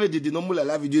like being able to no mula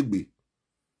la video be.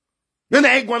 Then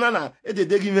I go na it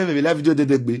they give me la video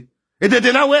they be. It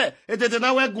did not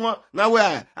wear go now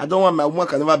where I don't want my woman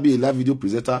can never be a live video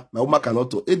presenter. My woman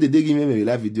cannot to it they give me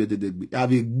live video they be. I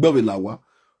have a gbove lawa.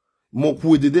 Mo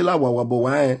ku de lawa bo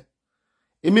wa eh.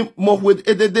 E me mo ku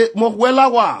de mo ku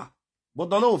lawa. But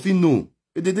don't know if you know.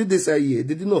 It they say here.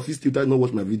 They did not fit still not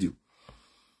watch my video.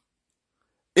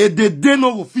 Et de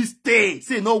no fit stay.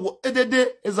 Say no. Et de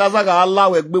Zazaga Allah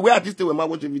we where artist we ma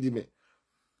watch video me.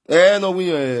 Eh no we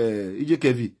EJ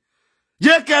Kevi. Je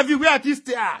Kevi we artist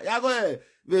ah. Ya go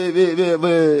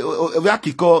we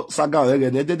akiko saga re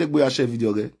ne de gbe ya share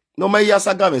video re. No me ya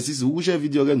saga me sisi u share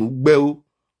video re no gbe o.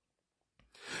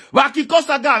 Wa akiko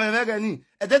saga me re ni.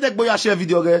 E de gbe ya share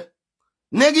video re.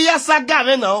 Negi ya saga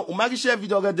me na o ma share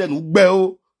video re de no gbe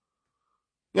o.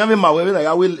 Ya me ma we na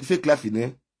ya we fake life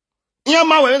ni. Iya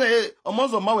ma we na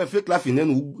omozo ma we fake life ne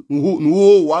no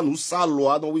wa no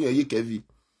salo adon we ye Kevin.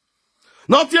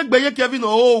 Not take be ye Kevin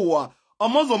no wa.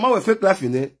 Omozo ma we fake life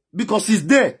ne because he's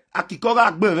there. Akikora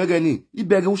agbe we gani.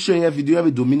 Ibege u share video every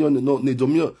dominion no ne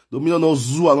dominion no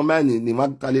zu no ma ni ma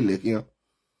kale le kian.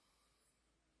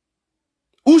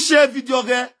 U share video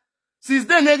ge since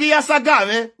then ne ya saga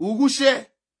me u share.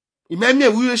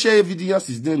 Imemi we share video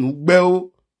since then u gbe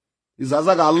o.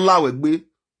 Izazaga Allah we gbe.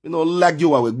 You know, like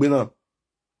you are with Bena.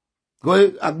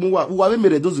 Go Agmuwa, who have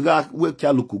made those guys work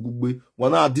Kaluku Gugbe.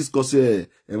 One hour discuss a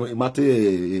matter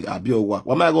Abiowa.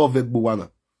 One may go Vegbuana.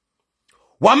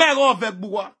 One may go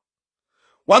Vegbuwa.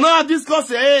 One hour discuss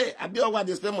a Abiowa,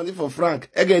 they spend money for Frank.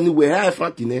 Again, we have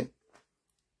Frank in it.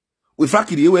 We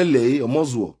Frank in the lay or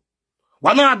Moswo.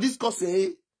 One hour discuss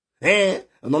and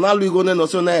on all we go no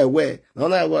so na away.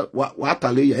 No, what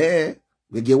a lay, eh?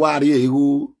 We get what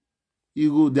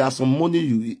you there are some money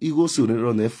you go so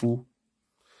run a fool.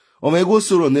 Or may go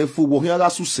so run a fool, what here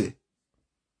as to say.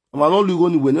 I'm not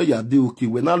going when you're okay,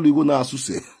 we're not going to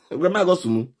say. When I go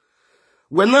to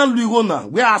we're not going now,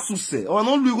 we are to say, or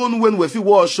not going when we feel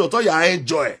war short or you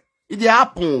enjoy. It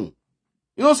happen.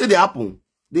 You don't say they happen.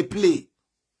 They play.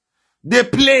 They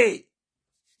play.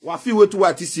 What feel to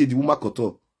what is the woman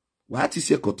koto? What is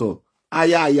your koto?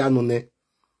 Aya no ne.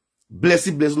 Bless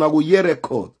na go year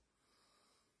record.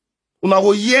 Una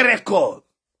go year record.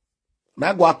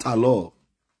 My go at law,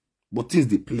 but things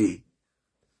they play.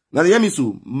 Now hear me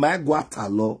so. My go at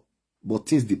law, but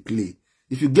things they play.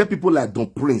 If you get people like Don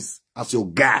Prince as your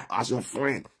guy, as your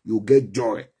friend, you get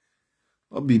joy.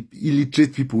 Not be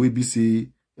illiterate people will be say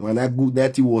when I go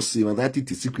that he was say when that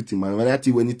it is secret man when that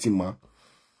anything man.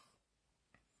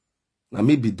 Now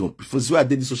maybe don't for so I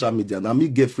did the social media. Now me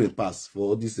get friend pass for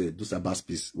all this those about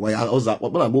space. Why I was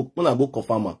when I go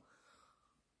confirm.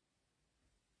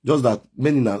 Just that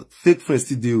many now fake friends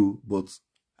still do, but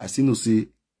I still no say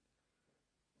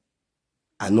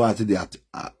I know how to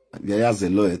they has a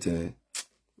lawyer.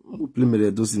 Play me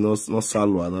the those not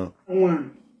salwa now.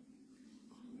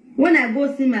 When I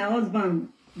go see my husband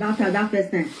that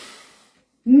first time,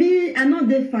 me I know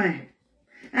they fine.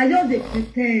 I just they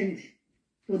pretend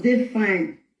to they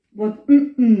fine, but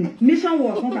mission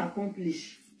was not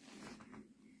accomplished.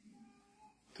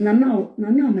 Now my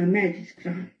marriage is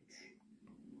cramped.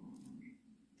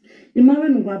 Imawe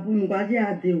nugwa je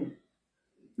adeo.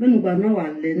 Benugwa no wa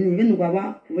leni, benugwa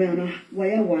wa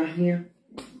ya wa here.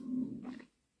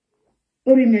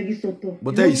 Ori megi soto.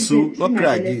 But there is so not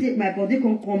craggy. My body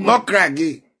can come. Not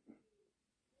craggy.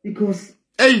 Because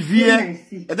hey vie.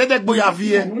 E de boya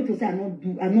vie. I want to say I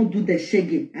not do the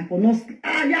shaggy. I for not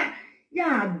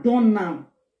yeah done now.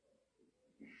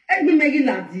 Egbe megi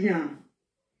la dia.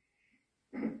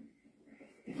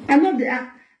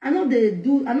 I know they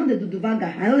do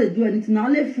vaga. I know they do anything. Now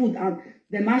only food and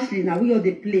the machine. Now we all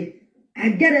they play. I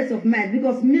get it of mind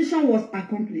because mission was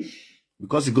accomplished.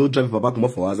 Because you go drive your papa more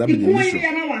for us, that be the mission.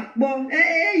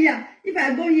 If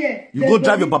I go here, you go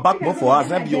drive your papa more for us,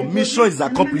 that be your mission is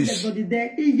accomplished.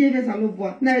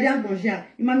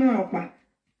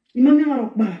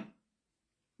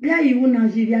 Just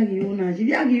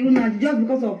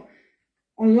because of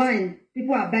online,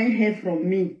 people are buying hair from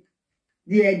me.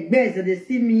 The best, they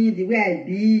see me, the way I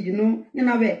be, you know.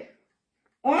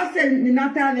 Also,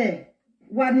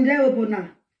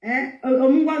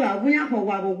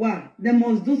 they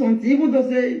must do something, even though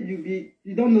say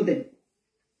you don't know them.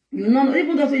 You know,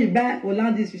 even though say you buy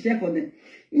Wahala this, you share for them.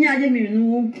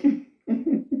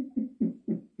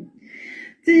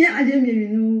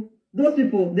 Those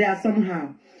people, they are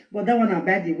somehow. But that one I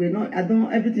buy the way. No, I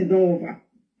don't, everything don't over.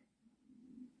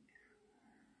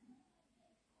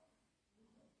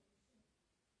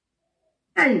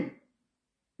 Hi,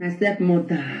 my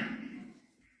stepmother.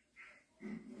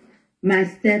 My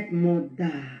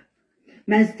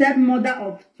stepmother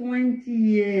of 20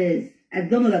 years. I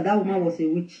don't know that that woman was a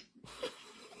witch.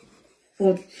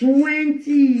 For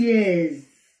 20 years.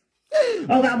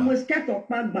 Oh, I'm most scared of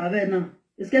Park Bavena.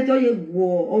 Scared of you go.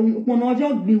 Or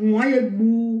Monojo be one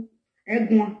boo.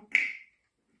 Egg me,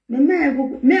 I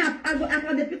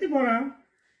got the pity for her.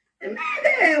 Me,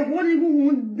 what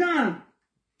you done?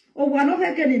 Oh, we're not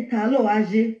getting talo,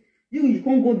 Aje. You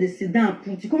can't go the sit down,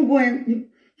 put. You can't go and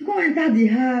you can't enter the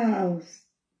house.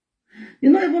 You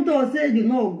know, even though I said you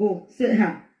know go. Say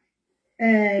her.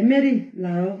 Mary,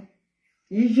 Lao,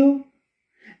 Ijo.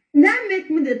 Now make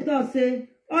me the thought say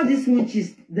all these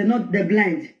witches, they're not the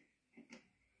blind.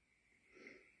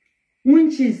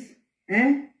 Witches,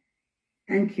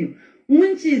 Thank you.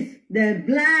 Witches, they're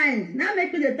blind. Now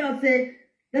make me the thought say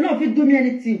they're not fit do me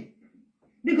anything.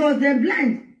 Because they're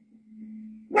blind.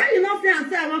 Why you not say and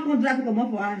say I want contract to come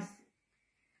up for us?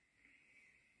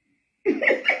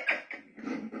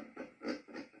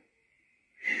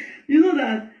 You know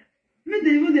that me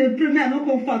they even they pray me I not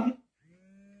comfort.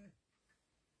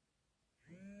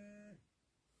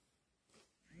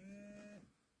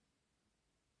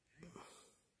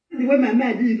 The way my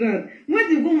mind is gone. When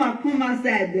you go and come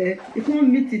outside there, you can't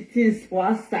meet the things for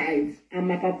outside. And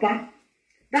my papa,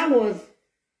 that was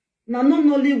now not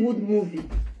Nollywood movie.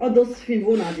 All those films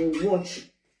when they watch.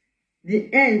 The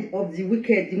end of the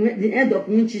wicked, the end of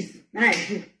witches. Now I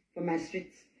do for my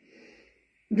street.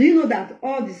 Do you know that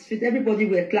all the street, everybody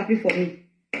were clapping for me?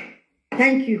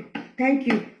 Thank you. Thank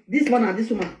you. This one and this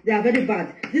woman, they are very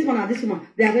bad. This one and this woman,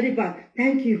 they are very bad.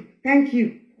 Thank you. Thank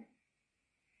you.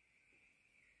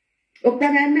 Where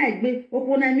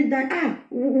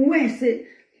say?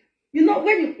 You know,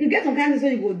 when you get some kind of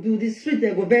thing you go do, the street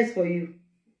they go best for you.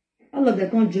 All of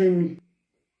them can't join me.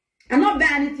 I not buy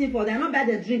anything for them. I not buy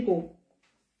the drink. Oh.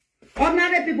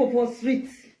 Ordinary people for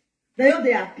streets. They all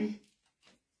they happy.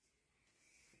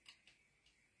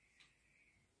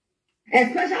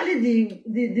 Especially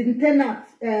the tenant,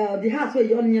 the house where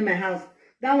you only near my house.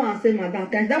 That one say madam,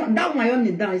 thanks. That one I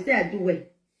only down. He say I do well.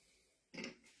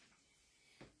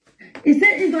 He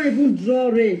said he don't even draw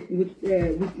rain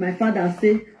with my father and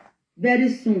say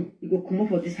very soon he go come up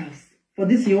for this house. For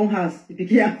this your own house, the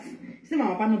big house. He said my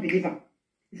papa no believer.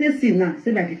 He said see now,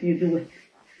 say my pikin you do well.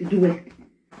 You do well.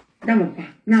 That my papa.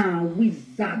 Now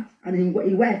wizard and his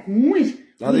wife wish.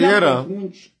 Now the year.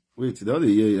 Wait, that the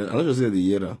year. I don't just say the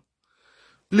year.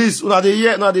 Please, now the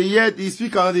year, the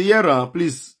speaker on the year,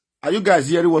 please. Are you guys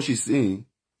hearing what she's saying?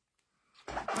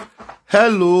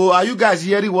 Hello, are you guys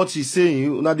hearing what she's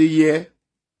saying? Now the year.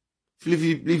 If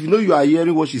you know you are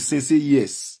hearing what she's saying, say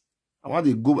yes. I want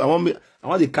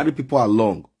to carry people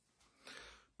along.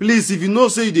 Please, if you know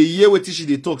say the hear what she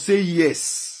they talk, say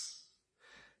yes.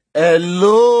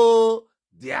 Hello,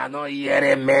 they are not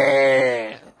hearing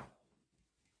me.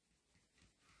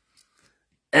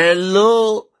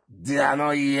 Hello, they are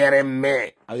not hearing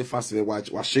me. Are you fast?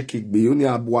 Watch shaking me. You need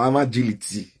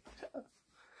agility.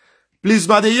 Please,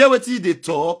 but they hear what they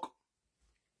talk.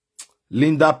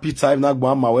 Linda, Peter, I'm not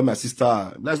going to my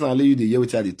sister. Let's not let you hear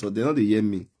what they talk. They know they hear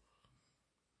me.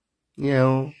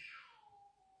 Yeah.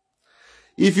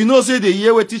 If you know say they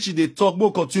hear what they talk,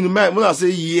 more continue. I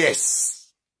say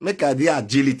yes. Make a the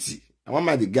agility. I want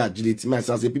my the get agility.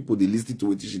 Myself say people they listen to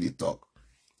what they talk.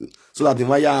 So that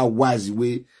they are wise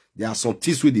way. There are some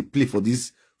things where they play for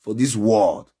this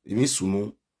world. It means to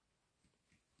know.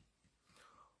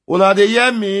 Una they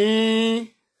hear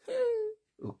me.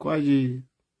 Okwaji.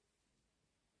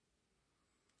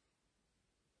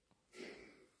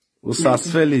 Osas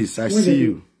Felix, I see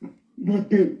you. But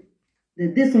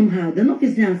they somehow, they're not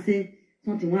physically and say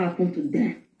something will happen to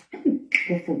them.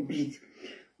 God forbid.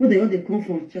 What they all they come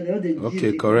from church, they all they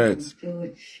okay, correct.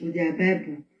 Church with their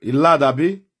Bible. Ilad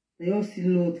Abi? They all see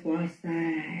load for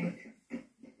outside.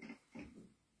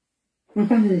 My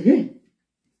father says, hey,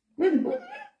 who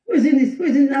is in this? Who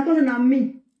is in this? I thought it was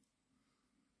me.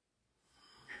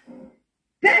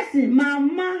 Person,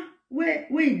 mama,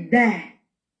 wait there.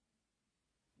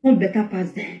 On better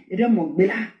pass them. It don't mock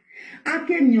bela. I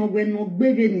came here when no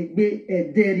baby ni be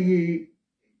a dairy.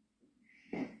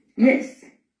 Yes.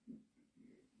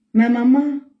 My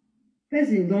mama,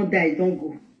 person don't die, don't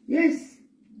go. Yes.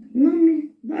 No me.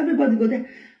 Not everybody go there.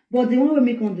 But the one we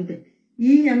make on do that.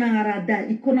 Yi yana die.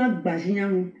 He cannot bash.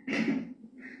 Do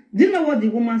you know what the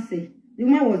woman say? The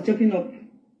woman was jumping up.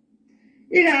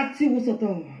 He got two sort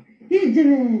of. He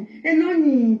didn't.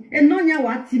 Enonya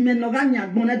wati me noganya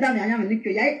gbona da ya me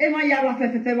nikyo ya ema ya wa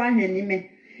fefe wa heni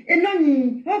me.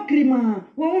 Enoni okrima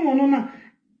wo woman na.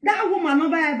 That woman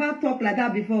never ever talk like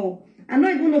that before. I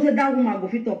don't even know say that woman go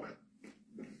fit talk.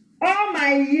 All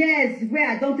my years where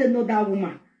I don't know that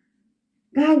woman.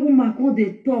 That woman when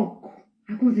they talk,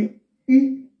 I can say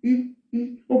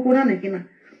okora nekina.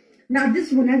 Now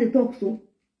this one had to talk so.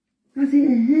 I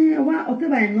say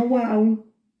whatever I know what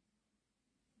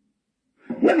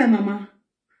where my mama?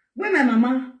 Where my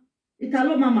mama?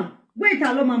 Italo mama. Where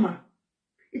Italo mama?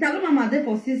 Italo mama there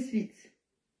for 6 feet.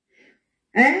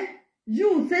 Eh?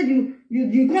 You said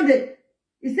you got the.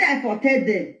 You said I forget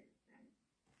them.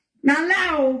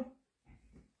 Now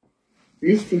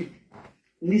listen.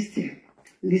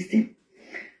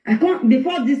 I can't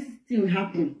before this thing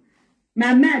happen.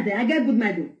 My mother, I get good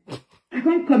mother. I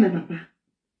can't call my papa.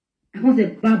 I can't say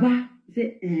Baba.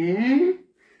 Say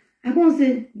I can't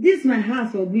say this my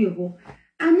house or beautiful.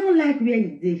 I don't like where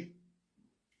it is.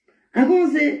 I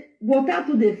can't say water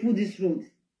to the food this road.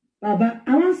 Baba,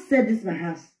 I want to say this my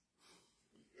house.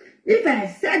 If I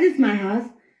say this my house,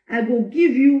 I will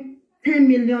give you 10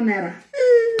 million naira.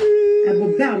 I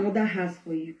will buy another house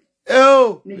for you.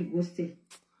 Oh, make you go stay.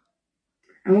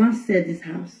 I want to sell this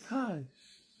house. Hi.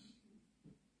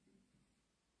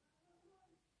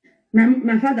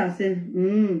 My father said,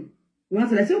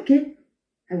 once I said, okay,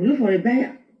 I will look for a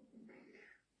buyer.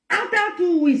 After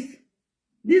 2 weeks,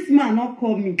 this man not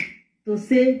call me to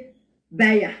say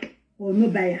buyer or no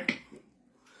buyer.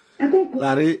 I don't call.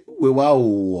 Larry,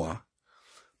 wow.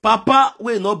 Papa,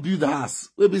 we not build the house.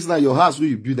 We be like your house where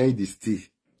you build and you stay.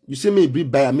 You say me bring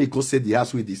buyer, me go say the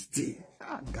house where they stay.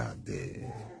 Ah, God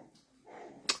damn.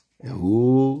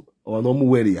 Oh, no mu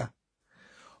worry ya.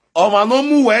 Oh, no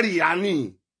mu worry ya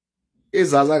ni.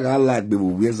 Ezaza ga like be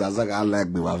we Ezaza ga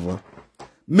like be wa.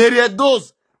 Mary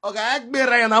Edos, oga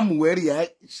egbera ya na mu worry ya.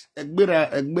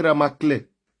 Egbera makle.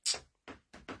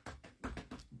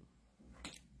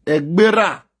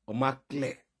 Egbera o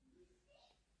makle.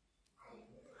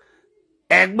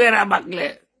 Egbera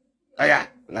makle. Aya,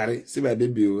 Larry, see my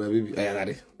baby, aya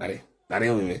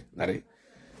Larry.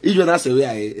 Ijo na se we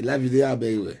aye, la video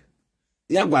abe we.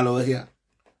 Ya gwa lo here.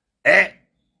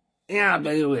 Ya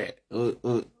abe we.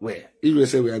 We. Ijo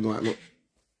se we no.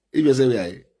 Ijo se we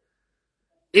aye.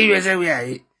 Ijo se we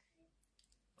aye.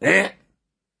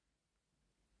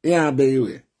 Ya abe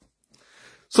we.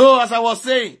 So as I was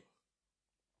saying,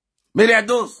 Mary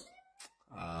Edos.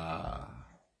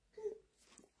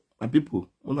 My people,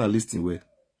 wanna listen well.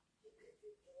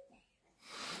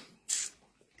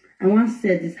 I want to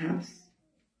sell this house.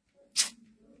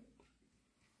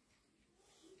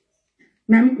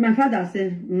 My father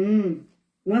said,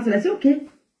 once I said, okay,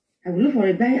 I will look for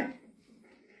a buyer.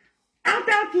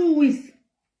 After 2 weeks,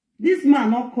 this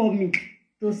man not call me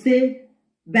to say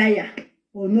buyer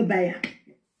or no buyer.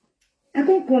 I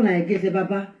can't call her again, say,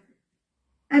 Baba,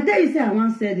 I tell you, say, I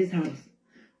want to sell this house.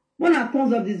 When I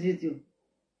turn up this video,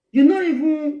 you don't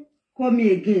even call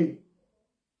me again.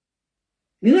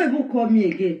 You don't even call me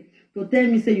again to tell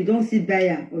me, say, you don't see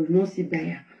buyer or you don't see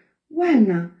buyer. Why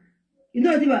now? You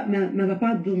know what my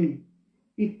papa do me?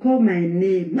 He called my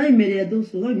name. Not Mary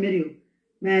Edos, not Mary.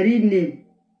 My real name.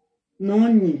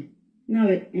 Nonye. Now,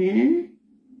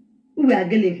 who are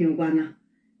getting him one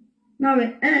now?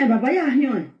 Baba, ya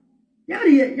here.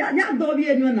 Ya do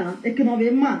be no na. It can be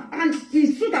man. And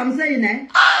it's true I'm saying,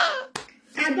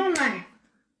 I don't lie.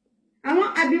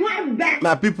 I be one back.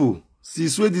 My people,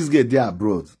 since where this get there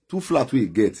abroad, 2 flat we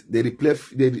get, they repair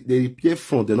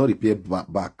front, they not repair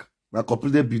back. Na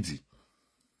completely beauty.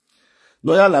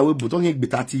 Lawyer la we but on be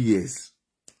 30 years.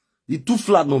 The 2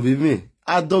 flat no vivre.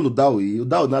 A dolo dawi, o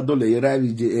dawo na dolo era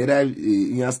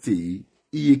in stay.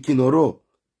 Iye kinoro.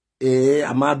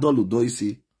 Ama dolo do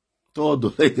isi.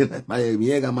 Todo my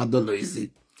miega ama dolo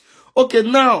isi. Okay,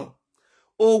 now.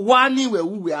 O wani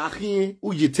we are here,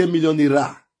 u je 10 million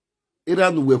naira.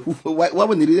 Era no we why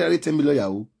when they 10 million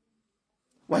yawo?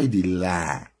 Why they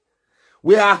lie?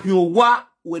 We are here wa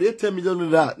we 10 million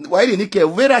naira. Why they need care?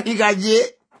 Where he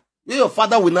gaje? Where your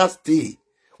father will not stay.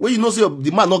 Where you know say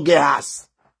the man not get house.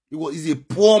 He's a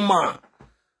poor man.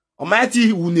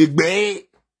 Almighty unegbe.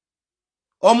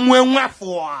 Omwenwa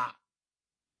foa.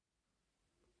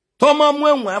 Toma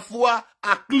mwenwa foa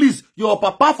at least your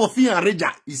papa for fee and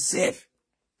rager is safe.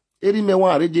 Eri me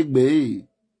wan rejek be.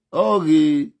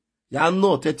 Okay. Ya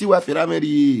no, 30 wife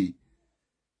Erameri.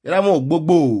 Eramo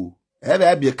gbogbo.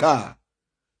 Ebe be car.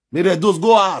 Me those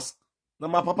go ask. Na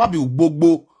my papa be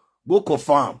gbogbo. Go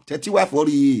confirm. 30 wife for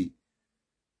ye.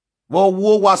 Well,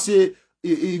 wo was say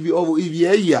if you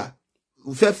here.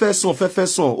 Fefe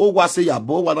son. Oh, was say ya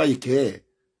bo wana you care.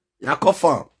 Ya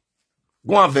confirm.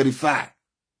 Go and verify.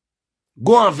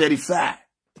 Go and verify.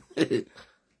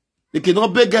 They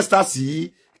cannot be guest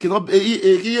see. Cannot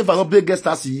if not be guest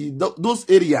see those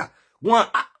area. One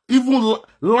even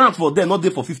land for them not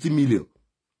there for 50 million.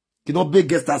 Cannot be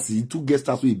guest see 2 guest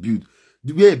house we build.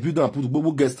 The way build and put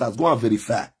global guest house. Go and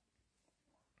verify.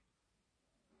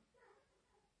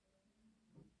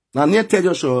 Now near tell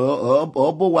your show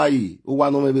or why o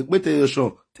one no me tell your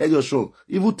show. Tell your show.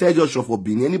 Even tell your show for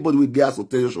being anybody with gas or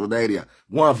tell your show that area.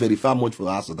 Go and verify much for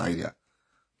us in that area.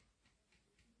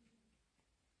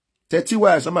 30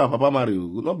 wives, some of papa marry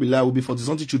will not be like will be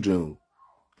 40-something children.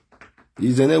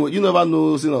 Is anyway, you never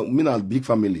know, me not big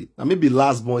family. I may be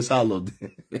last born, it's all of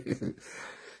them.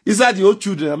 Inside the old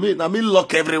children, I mean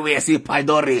lock everywhere, say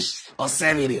Pidorish or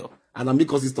 7 and I may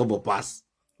cause it stop or pass.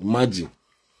 Imagine.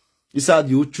 Inside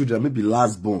the old children, I may be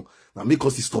last born, I may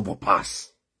cause it stop or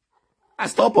pass. I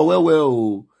stop or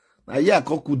well. Now yeah, I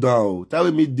can't cool down.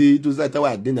 Tell me day, it was like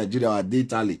I did Nigeria or I did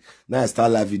Italy. Now I start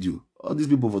live video. All these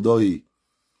people for door.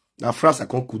 Now France, I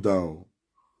can't cool down.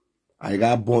 I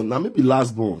got born. Now maybe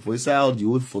last born. For inside all the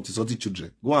old 40-something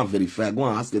children. Go and verify. Go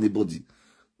and ask anybody.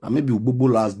 Now maybe Ugbogbo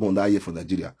last born that year for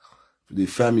Nigeria. So they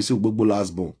find me say Ugbogbo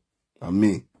last born. And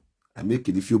me. I make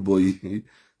it a few boy.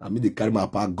 I mean they carry my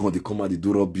pack gun. They come out, they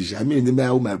do rubbish. I mean they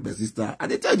make my best sister.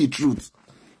 And they tell the truth.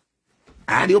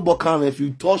 And you come if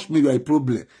you touch me, you are a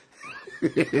problem.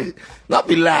 Not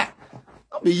be lie.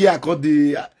 Not be here. I call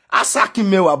the. I sack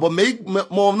him, but make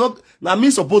more not. Now me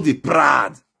suppose be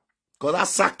proud, cause I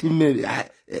sack him.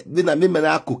 Then I make me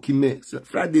cook him.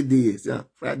 Friday day,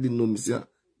 Friday no me say.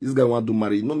 This guy want to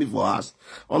marry, no me for us.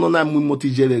 On na me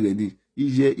motive ready.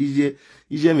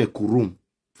 Ije me kurum.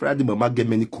 Friday mama get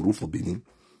many kuru for Benin.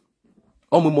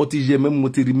 On me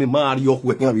motive me marry your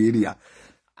way area.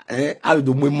 I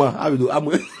do mama. I do. I'm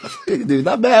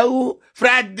na be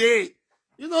Friday.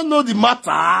 You don't know the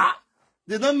matter.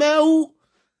 They don't know.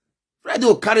 Friday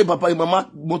will carry papa, your mama,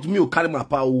 but me will carry my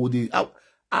papa.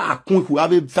 Quick, we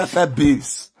have a fair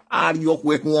base.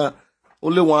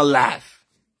 Only one life.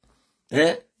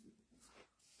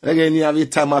 Again, you have a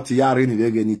time out here,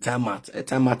 again, time out. A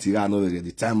time out here, no, again,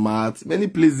 the time out. Many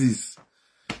places.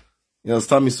 You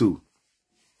understand me so?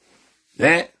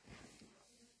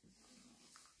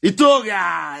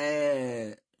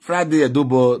 Itoga, Friday, a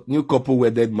double new couple were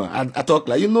dead man. I talk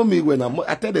like, you know me when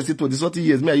I tell the city 20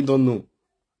 years, me, I don't know.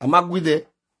 I'm not with there.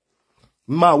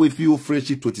 Ma, we feel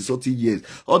friendship 20-something years.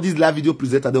 All these live video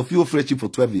presenters, they'll feel friendship for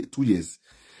 2 years.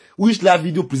 Which live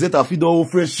video presenter feel the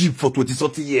friendship for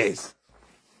 20-something years?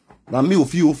 Now me will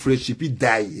feel friendship, he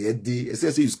die. They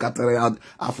say you scatter out.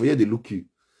 After they look you.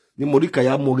 The Monica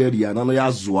ya mogeria, na no ya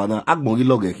zuana. Agbongi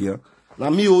log here. Now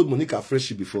me old Monica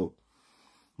friendship before.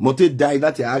 Mote die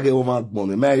that ya age over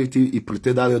Agbon. He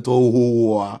pretended to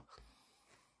oh.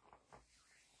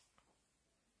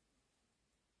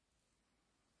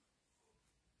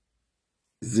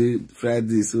 See,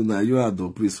 Friday, so now you are the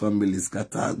priest family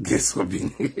scatter. Guess what?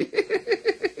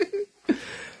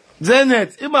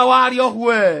 Janet, if my warrior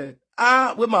way,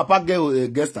 when my pack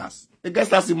get guest us. The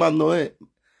guest us, man, no,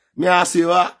 me I say,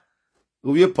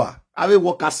 we pa, I will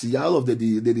walk as all of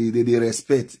the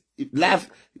respect. Life,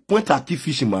 point at key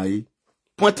fishing, my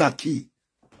point at key.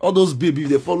 All those babies,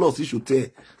 they follow us, you should tell.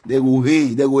 They will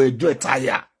hey, they will enjoy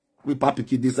tire. We papi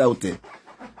kid this out there.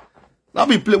 Now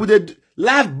we play with the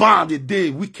live band the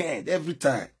day, weekend, every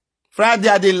time.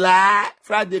 Friday, they lie.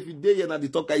 Friday, if you day, and they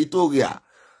talk, Itoria.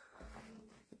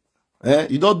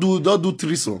 You don't do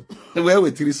threesome. Where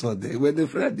we threesome there? Where the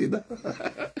Friday?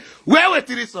 Where we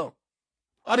threesome?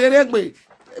 Or the next way,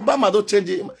 Bama don't change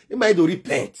it. He might do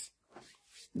repent.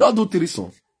 Don't do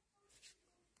threesome.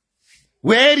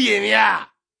 Where you are?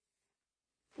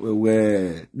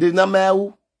 Where? The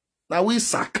number. Now we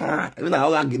saka. Even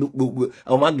I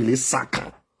get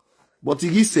saka. But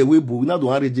he say we bo. We not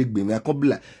don't reject me. I can't be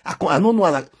like. I don't know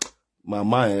like.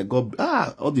 Mama, God,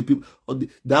 all the people,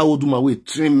 that will do my way,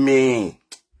 train me.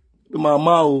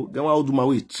 Mama, that will do my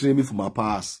way, train me for my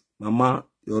past. Mama,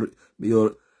 your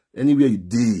anywhere you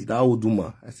did, that will do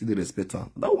my. I see the respect her.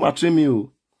 That will train me.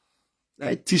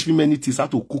 I teach me many things, how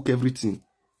to cook everything.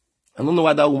 I don't know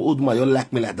why that will do my. You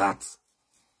like me like that.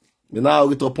 But now I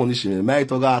get up punishment. Me I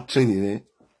talk about training.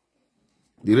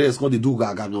 The rest, God, they do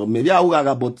gaga. Maybe I will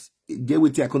gaga, but get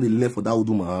wetin I can't learn for that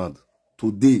woman hand.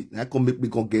 Today, I can't make me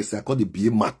come guess. I can't be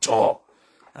mature.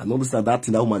 I understand that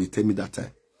thing that woman tell me that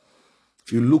time.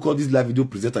 If you look at this live video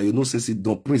presenter, you know say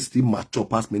Don Prince still mature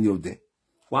past many of them.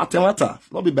 What matter?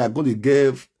 Not be by going to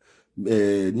give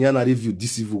Niana review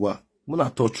this evil one. I'm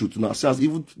not talk truth. Now,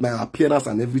 even my appearance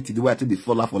and everything, the way I take the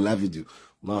fall for live video.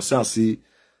 Now, see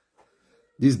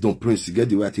this Don Prince, you get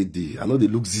the way I take the. I know they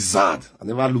look zizard. I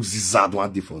never look zizard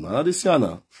one day for now. Now, they see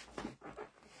now.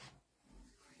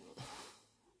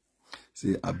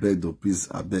 Say, I beg Don Prince,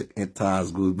 I beg enter,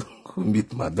 go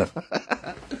meet madam.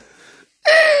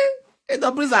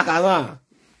 Don Prince Akana.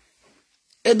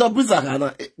 Don Prince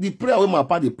Akana. The prayer when my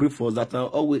party pray for that time,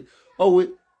 always,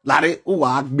 Larry,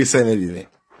 uwa gbeseme bibe.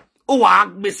 Uwa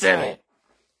gbeseme.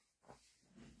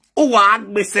 Uwa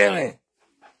gbeseme.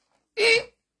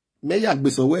 Me ya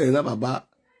gbeso we na baba.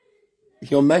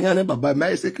 Yo me ya ne baba,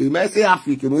 me say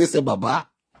afi, ke no say baba.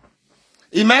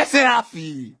 I me say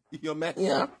afi. Yo me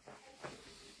ya.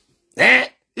 I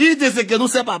te se ke no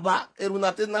say baba,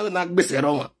 erunate na gbese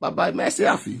ron. Baba me say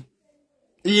afi.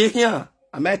 Iye here,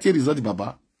 I might result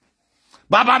Baba.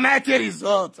 Baba might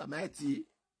result, I might. You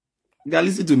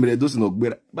listen to me, those no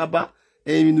better. Baba,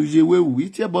 and you know we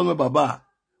eat your bone, Baba.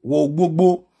 Wo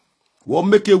gbogbo, wo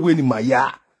make a win in my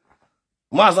ya.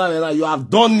 Master, you have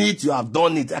done it, you have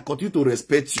done it. I continue to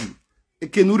respect you. E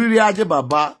kenuri reage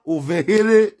Baba, over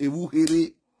here, e wu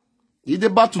here. I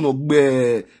deba to no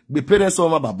be parents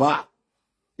of my Baba.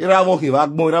 Ira wo ki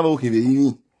wagbon, ira wo ki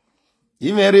ve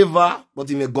he may river, but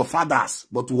he may go fathers.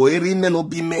 But we may not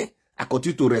be me. I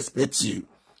continue to respect you.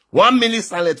 1 minute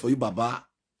silent for you, Baba.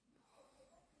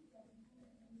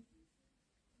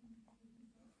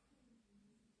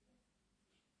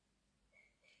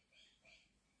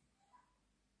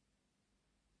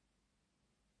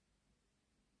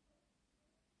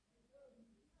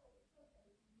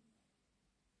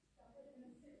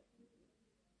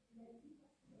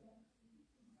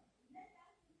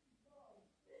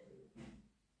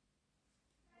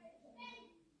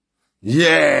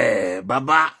 Yeah,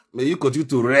 Baba, may you continue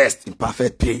to rest in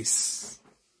perfect peace.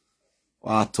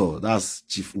 Wato, that's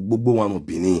Chief Ugbogbo one of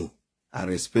Benin. I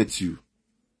respect you.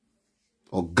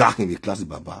 Oga in the class,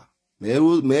 Baba.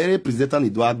 May presenter ni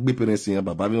do agbe parents in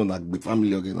Baba, me on agbe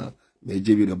family again. May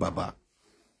JV the Baba.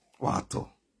 Wato.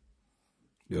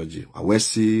 Yoji, I will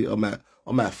see all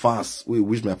my fans. We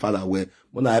wish my father well.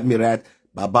 When I have me right,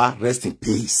 Baba, rest in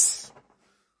peace.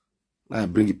 Now I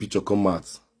bring a picture come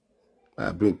out.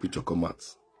 I bring picture come out.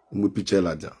 We picture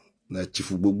la dia. Na Chief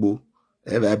Ugbogbo.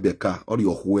 Eva beka or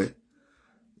your hwe.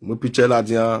 We picture la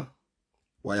dia.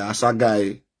 Wa ya saga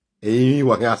e.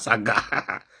 Wa ya saga.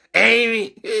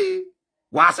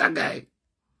 Wa saga e.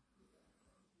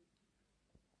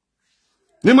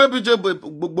 Ni me picture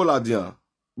Ugbogbo la dia.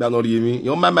 Ba no ri mi.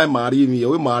 Yo ma mari mi.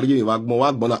 Yo mari mi wa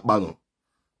gbon na pa no.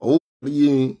 O ri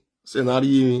mi. Se na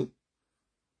ri mi.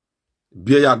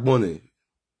 Bie ya gbon ni.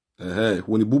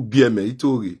 When you book beer, me, it's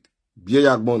okay. Beer,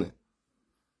 yak money.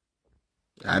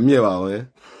 I'm here about it.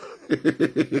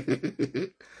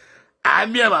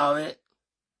 I'm here about it.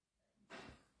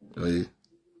 Oui,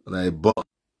 on a un boss.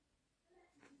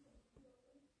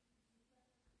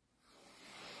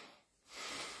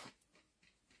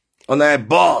 On a un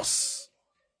boss.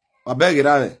 I beg it,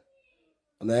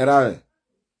 on a rare.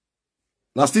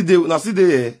 Now, still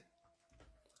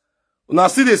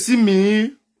they see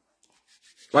me.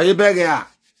 Why beg ya?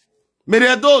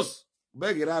 Edos,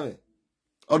 beg it,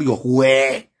 or your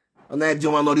way. On a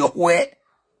German or your way.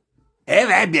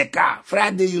 Ever be a car.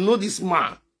 Friday, you know this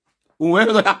man.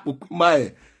 When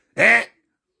my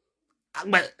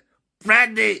but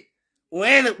Friday,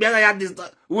 when I had this,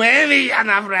 when we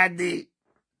are Friday.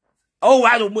 Oh,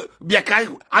 why don't be a car?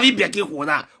 I will be a kid.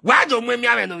 Why don't we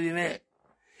have any man?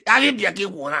 I will be a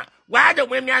kid. Why don't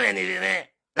we have any man?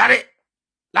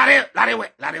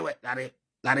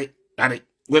 Larry,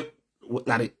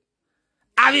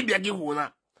 I be give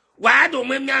one. Why don't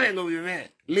we marry no women?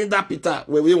 Linda Peter,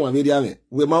 where we want me,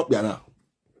 we mount Biana.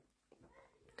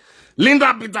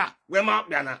 Linda Peter, we mount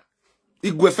Biana.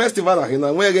 It go festival in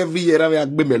a way every year I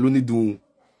be meloni do.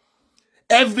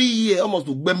 Every year almost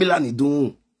to Bemilani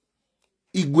do.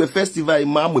 It go festival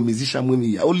in mam musician with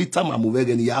me. Only time I'm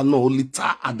moving ya no only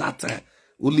time at that time.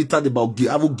 Only time about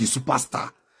I will give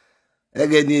superstar.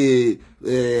 Again,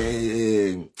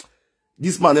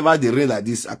 this man never the rain like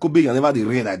this. I could be never the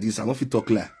rain like this. I don't fit talk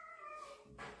like.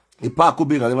 The park could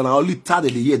be never only tired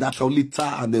of the year. That's only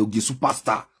tired and they'll give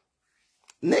superstar.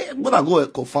 Nah, but I go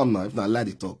confirm now if not lie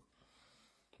the talk.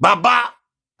 Baba,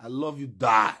 I love you,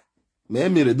 die. Me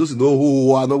mere those no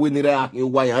who no we need you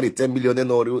why 10 million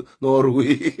no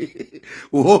okay.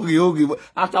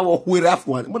 After what we have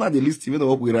one. When are they listing? We know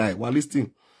what we right. We're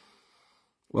listing.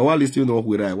 We're listing no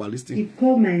we right. We're listing. He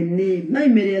call my name. No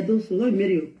mere those no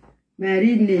mere. My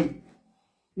real name.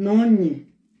 Nonye.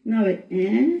 Now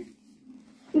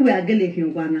we are getting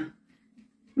you wana.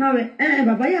 Now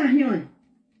baba ya hion.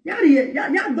 Ya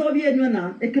do be no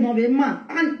na. E can be man.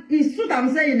 And it's true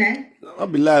I'm saying I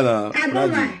be lying. I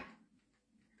don't lie.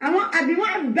 I be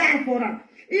one bad for her.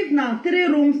 If now 3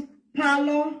 rooms,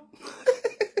 parlor,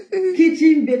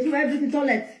 kitchen, bedroom, everything,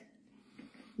 toilet.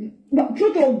 But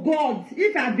truth of God,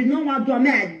 if I be no one to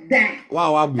me, I die.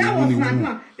 Wow, that was my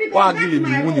plan. Wow, give me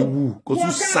money. Cause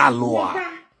you saloa.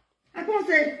 I can't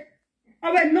say.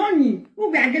 I went noni.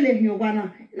 Who be agele you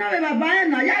wana? Now we buy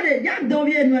na. Ya do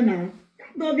be no na.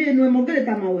 Do be no mo gele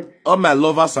tamawe. All my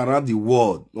lovers around the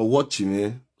world are watching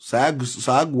me. Sa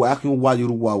go akin wa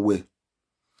Yoruba we.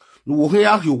 No wo he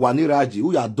akin wa ni raji.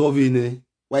 Who ya dovine?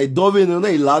 Why dovine na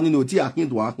ilani no ti akin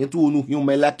do akin to nu hin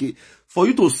me like for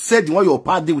you to say the one your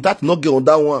party without not get on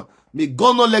that one. May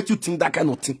God not let you think that kind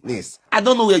of thinkness. I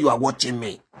don't know where you are watching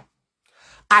me.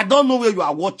 I don't know where you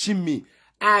are watching me.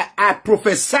 I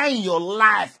prophesy in your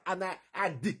life and I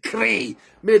decree.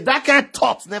 May that kind of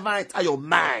thoughts never enter your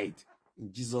mind.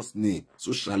 In Jesus' name,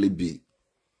 so shall it be.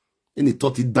 Any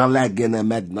thought it down like again and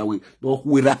mad now. Don't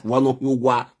we rap one of you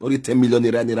what? Not 10 million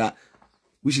naira,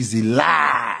 which is a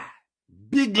lie.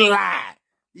 Big lie.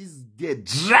 This get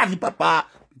driving papa.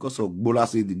 Because of Bola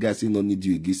say the guy say no need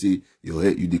you. He say your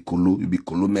head you the colo, you be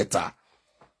colo meta.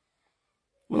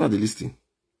 What are they listening?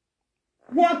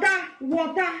 Water.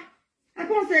 I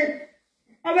can't say.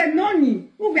 I went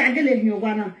noni. Who be agele you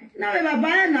wana? Now we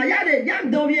buy na. Ya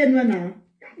do be no na.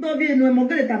 Do be no mo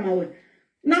gele tamawe.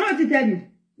 Now what to tell you?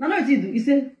 Now what to do? He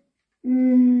say,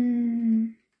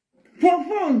 for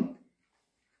phone.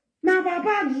 My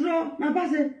papa draw. My papa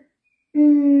say,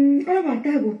 all about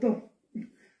that go talk.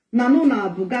 Na no na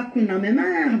buga queen na me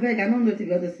I beg I don't know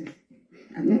the other things.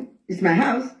 I know it's my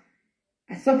house.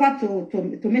 I suffer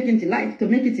to make it in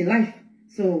life.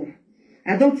 So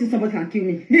I don't think somebody can kill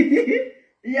me.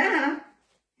 Yeah.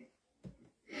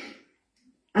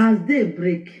 As they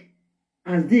break.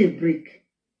 As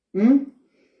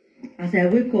I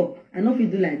wake up, I know if you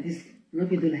do like this.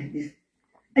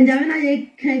 And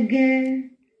when can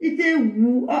get it's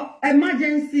a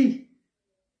emergency.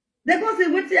 They can't say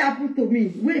what happened to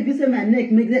me. Wait, you say my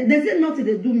neck make they say nothing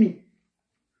they do me.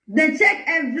 They check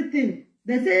everything.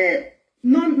 They say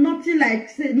nothing like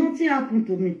say nothing happened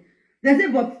to me. They say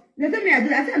but they say me I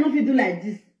do. I say I don't fit do like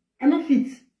this. I don't fit.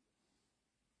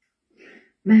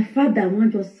 My father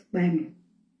won't just buy me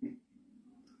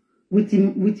with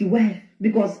his wife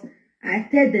because I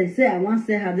tell them say I want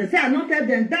say her. They say I not tell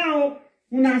them down.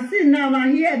 When I see now,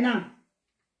 I hear now.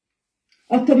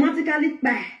 Automatically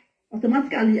buy.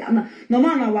 Automatically, no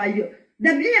matter why you. The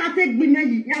be I take be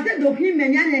me. I take do him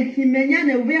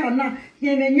menyane we or na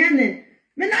him menyane.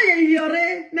 Me na ye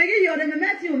yore, me yore me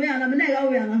meti we na me na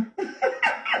we na.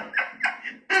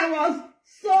 I was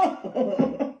so.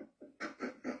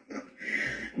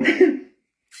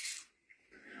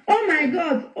 Oh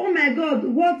my God,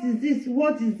 what is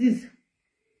this?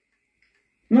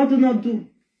 Not do.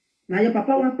 Now your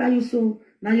papa want buy you so.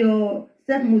 Now your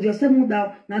stepmother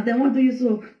down. Now they want to you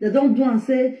so. They don't do and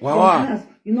say wow. House,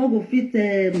 you know go fit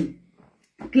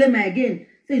claim again.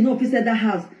 Say you know if you say that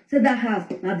house.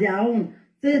 Now their own.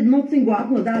 Say nothing go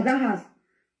happen that house.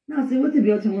 Now say what if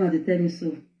you want to tell me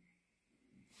so?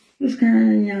 Which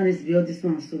kind of is be this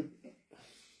one so?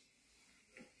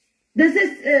 They say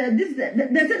they say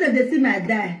that they see my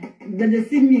die. That they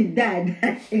see me die.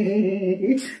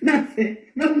 Now say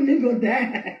not me go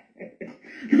die.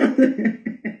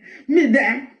 Me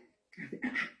die.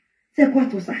 C'est quoi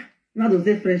tout ça? Not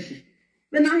those fresh.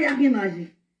 But now you are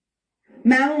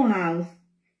my own house.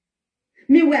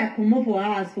 Me where I come up for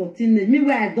house for teenage. Me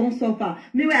where I don't suffer.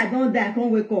 Me where I don't die. I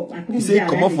can't wake up. I can't. You say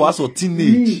come up for house for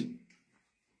teenage.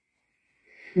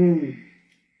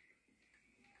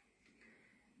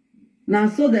 Now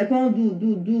so they can't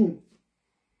do.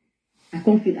 I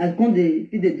can't they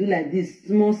do like this.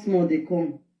 Small they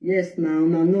come. Yes now.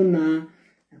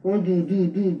 I can't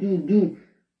do.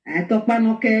 I talk about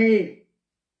okay.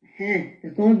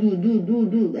 They can't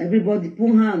do. Everybody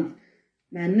put hands.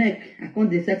 My neck. I can't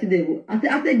decide today. I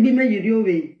take me you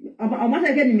way. I want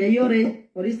to get me yore.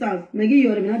 For instance, me give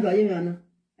yore. Me not do ayana.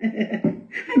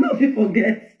 I know people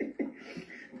forget.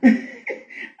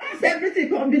 As everything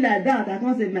can't be like that. I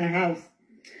can't say my house.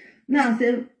 Now I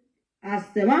say, as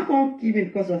the one can't keep me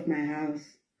because of my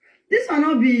house. This one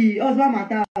not be husband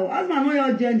matter. Husband not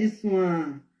your join this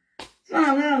one. So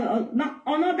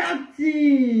another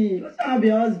thing. What's up,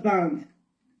 your husband?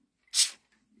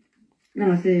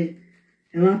 Now I say,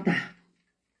 I want that.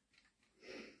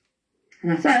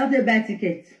 And I saw I don't buy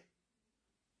ticket.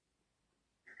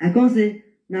 I can't say,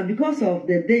 now because of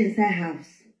the day inside house,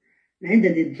 now in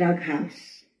the drag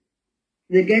house.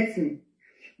 They get me.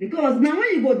 Because now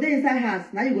when you go there inside house,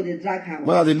 now you go the drag house.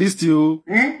 Well, they list you.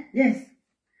 Yes.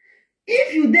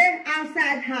 If you there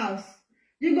outside house,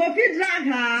 you go fit drag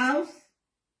house.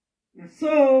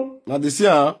 So now they see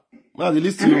her. Well, they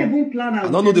list you. I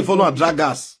don't know they follow a drag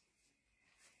us.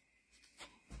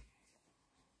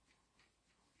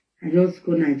 I just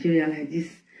go Nigeria like this.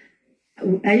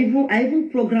 I even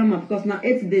program her because now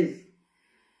 8 days.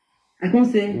 I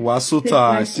can't say. Wasota,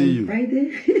 I see you.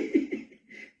 Friday.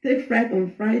 Take flight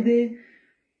on Friday.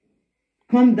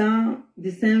 Come down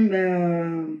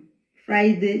December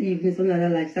Friday evening, something like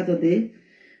that, like Saturday.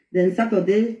 Then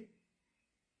Saturday.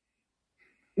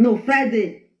 No,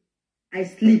 Friday. I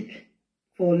sleep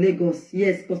for Lagos.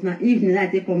 Yes, because now evening I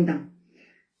take come down.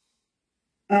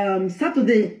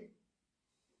 Saturday.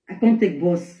 I can't take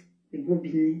bus. They go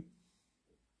Benin.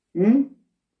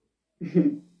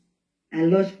 I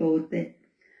lodge for hotel.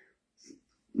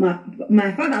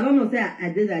 My father, I don't know, say I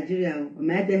did Nigeria.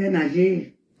 I did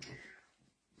Nigeria.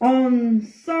 On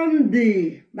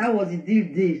Sunday, that was the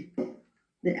deep day.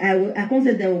 I can't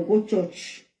say they will go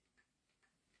church.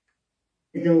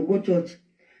 They will go church.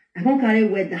 I can't carry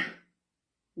weather.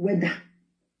 Weather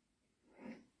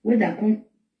can't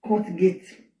cut gate.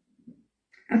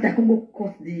 After I can go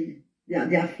cut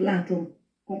their flat,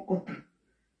 can't cut them.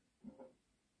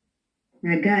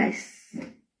 My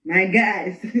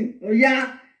guys, oh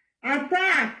yeah,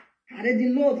 attack! How did the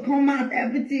load come out?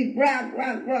 Everything, grab,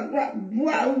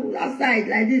 wow, outside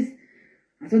like this.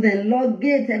 And so then lock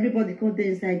gate, everybody come there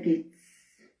inside gates.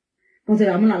 Because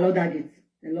I'm not allowed that gate.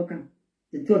 They lock them.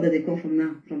 The two of them they come from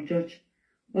now, from church.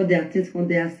 All their things come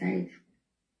there outside.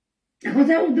 I can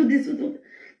say, who do this, who do that?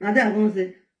 Now they are going to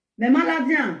say, me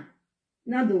maladian.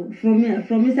 Now do from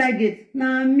inside gate.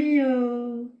 Now me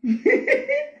oh.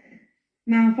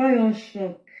 Now fire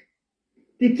shock.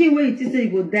 Pikin wey it say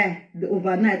you go die the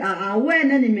overnight.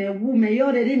 When any me who me you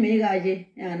already me gaje.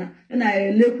 Na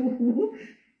leku.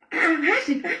 How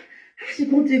she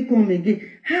can't take come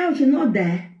again? How she not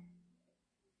die?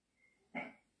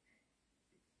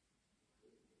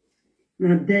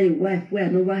 Now there your wife where I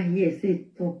never hear say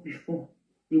talk before.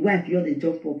 The wife you're the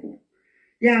job purple.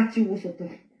 Yeah, to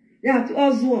Wotowoto. Yeah, to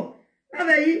Oswald. Now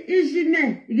is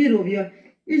me. You get over here.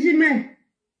 Is me.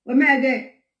 When I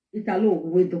get Italo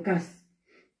with the cast.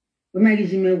 When I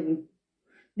get me.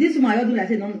 This my other like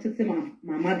say no take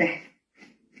my mother.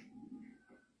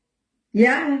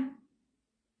 Yeah.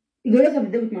 You go just have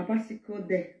to deal with my bicycle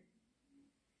there.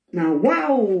 Now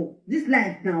wow. This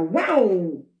life now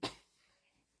wow.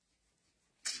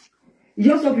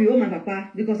 Just of you, my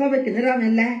papa, because of it,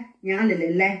 Canada, Yan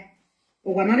Lele,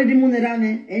 or one other Munera,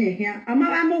 and here, I'm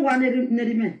one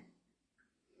man.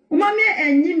 Umame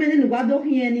and ye men in Wado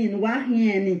Hieni,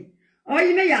 Wahieni, or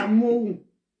you may have more.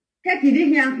 Take it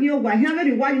in here, why have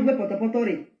you why you whip at a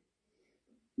potori.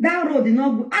 That road did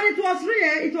not, and it was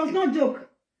real, it was no joke.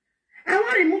 I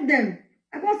want to remove them.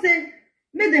 I can't say,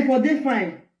 make them for day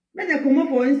fine. Make them come up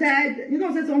for inside. You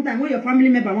know, say sometimes when your family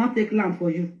member want to take land for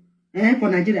you. For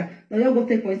Nigeria, now you go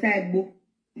take for inside go.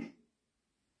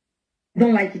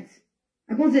 Don't like it.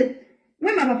 I can't say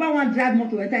when my papa want drive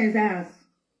motor enter inside house.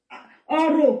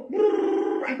 Or road,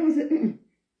 I can't say.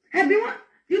 I be one.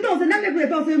 You don't say that make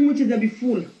people say much is they be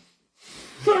full.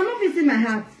 So I'm not facing my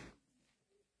heart.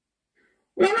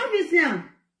 I'm not facing.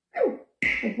 Oh,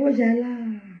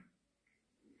 Bojala.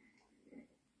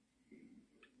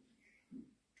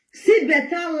 See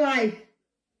better life.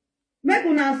 Make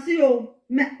una see you.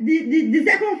 The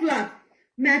second flat,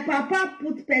 my papa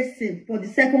put person for the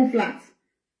second flat.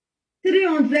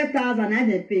 300,000 I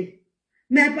dey pay.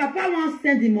 My papa won't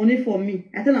send the money for me.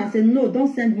 I tell him, I say, no,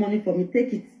 don't send money for me.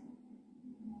 Take it.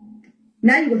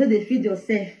 Now you go to the feed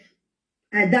yourself.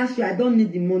 I dash you, I don't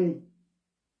need the money.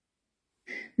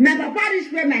 My papa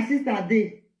reach where my sister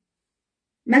did.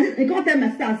 My sister, he can't tell my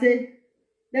sister, say,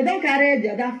 they don't carry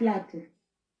the other flat too.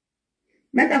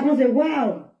 My sister say,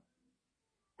 wow.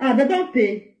 They don't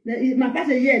pay. My papa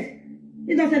say yes.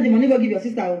 You don't send the money, go give your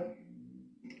sister.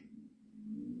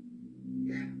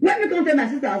 When we come tell my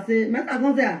sister, I say, my sister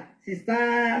come say, sister,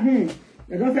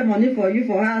 they don't send money for you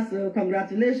for house, so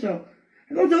congratulations.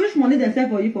 I come say, which money they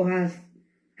send for you for house?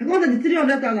 I come say the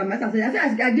 300,000. My sister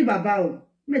say, I give a bow.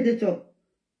 Make the chop.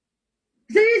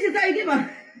 Say, sister, you give her.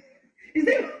 He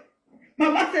say,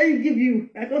 Papa say you give you.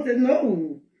 I come say,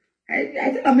 no. I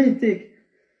think I'm going to take.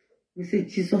 We say,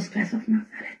 Jesus Christ of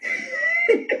Nazareth.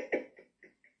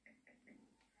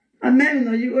 Amen.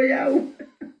 No, you go, yeah.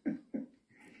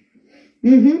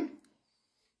 You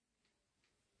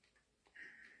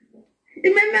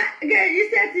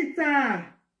said it,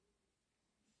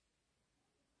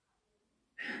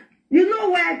 you know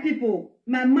why people,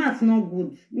 my math's not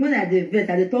good. When I vet,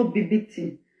 I talk big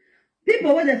thing.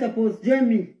 People, when they're supposed to join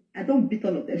me, I don't beat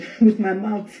all of them with my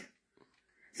mouth.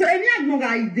 So if you have no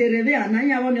guy, they are now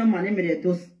you want your money,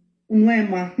 Edos.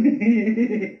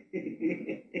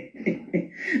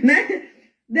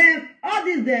 Then all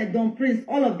these there don't prince,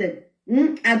 all of them.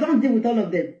 I don't deal with all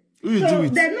of them. Who you so do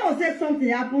it? They know say something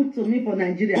happened to me for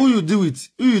Nigeria. Who you do it?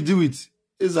 Who you do it?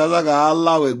 It's like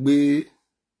Allah will be.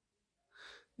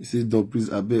 He said, "Don't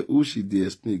please, I bet who she dey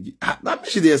explain? That means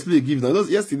she dey explain give now.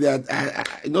 Yesterday,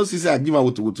 I know she said I give her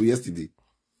Wotowoto yesterday.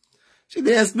 She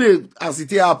dey explain as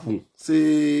it happen.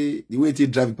 Say the way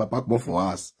it drive Papa come for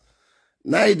us.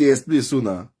 Now he dey explain so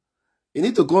now. You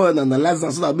need to go and analyze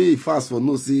and so that make it fast for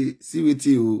no see what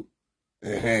you.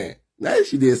 Now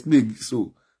she dey explain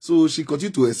so. So she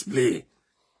continue to explain.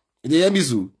 You hear me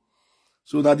so?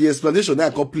 So that the explanation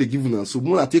that I complete given her. So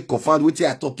when I take confirmed what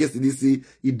I talk yesterday, say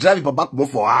he drive it back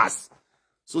for us.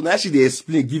 So now she dey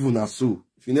explain given her so.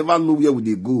 If you never know where we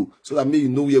dey go, so that maybe you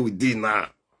know where we dey now.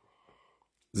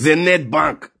 Zenith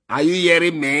Bank, are you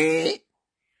hearing me?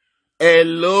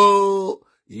 Hello,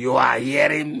 you are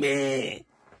hearing me?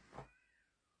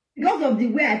 Because of the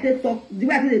way I take talk, the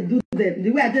way I take do them,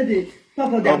 the way I take the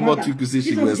talk of their mother. About you could say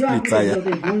she will split tire.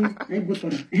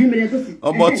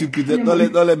 About you could don't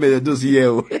let me do see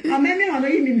here.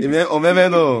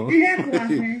 No.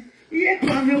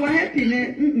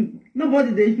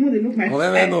 Nobody they look my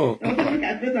face. No.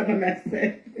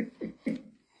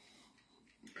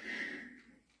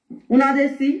 Una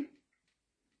they see?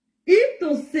 If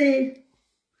to say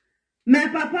my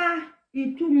papa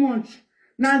is too much.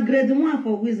 Now grade 1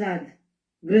 for wizard.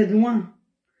 Grade 1.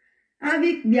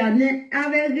 Avec biane,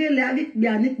 avec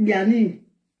biane.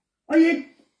 Oye,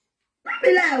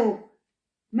 pas là oh.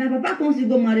 Mais papa consigne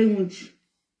go marier munchi.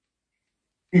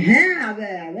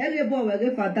 Avec les beaux, avec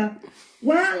les fata.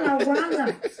 Voilà.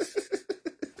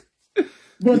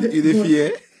 Il est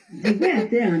fier. The way I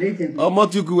tell enraged. Oh, moi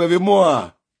tu coues avec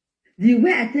moi. The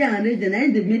way I tell enraged, I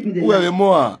ain't make me the. Où avec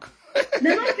moi?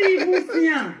 They don't even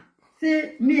see.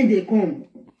 Say me and they come.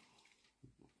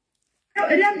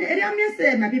 I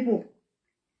say my people.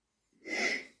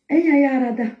 Enya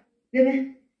yarada.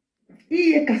 Bebe.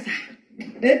 Iye kasa.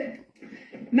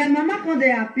 My mama quand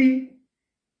they happy.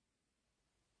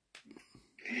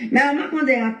 My mama quand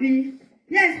they happy.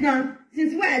 Yes now,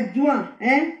 since where I do all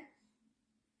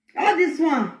this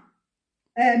one.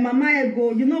 Mama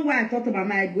ego, you know why I thought about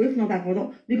my ego? If not I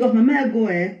forgot. Because mama ego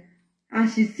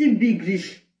as she see big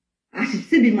rich. I should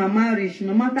still be mama rich,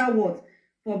 no matter what.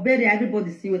 For bury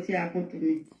everybody see what happened to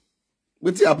me.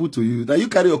 What happened to you? Now you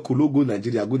carry your colo go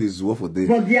Nigeria, go to zoo for them.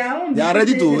 But their own. They are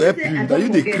ready to help you. Now you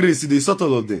the crazy, they sort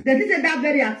of them. They say that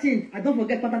very thing. I don't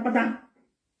forget pata.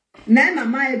 Now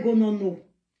mama go no.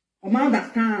 Mama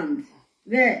understand.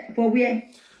 There for where?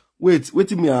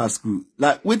 Wait me ask you.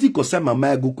 Like wait you concern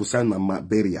mama go concern mama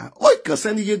burial. Oh,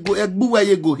 concern you go where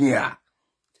you go here.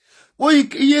 Oh,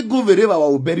 you go wherever I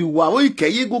will bury wa. Oh,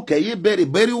 you go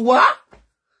bury wa.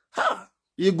 Ha!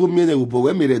 You go mene ubo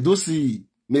we mere dos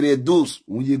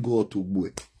you go to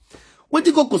boy. What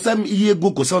you go concern you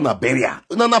go concern na burial.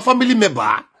 Na family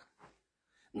member.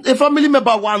 A family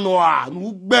member one no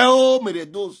beo mere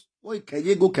dos. Oh,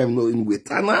 you go come no in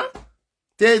wetana.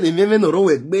 Te ni meme no ro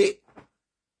egbe.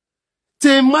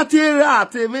 Te material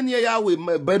te meni ya we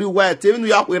bury wa te menu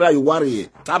ya kwera you worry.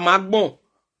 Ta magbon.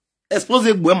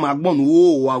 Expose gbe magbon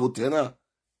wo wa wotena.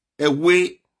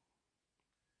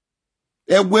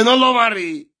 Ewe no lo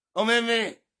mari. O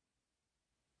meme.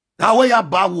 Awe ya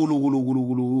ba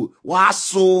wulu. Wa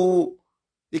so.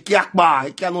 Iki akba,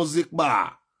 iki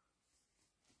anozikba.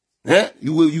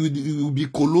 You will be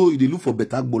colo, you look for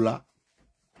better gbola.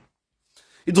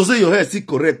 It doesn't your hair is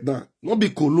correct now. Not be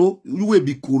colo, you will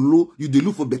be colo, you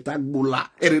look for better gbola.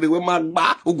 Erewe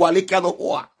magba, ugwale kiano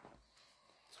hoa.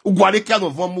 Ugwale kiano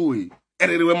vomu.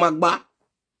 Erewe magba.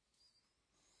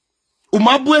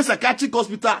 Umabwe psychiatric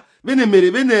hospital.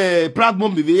 Vene proud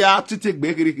mom be ya treat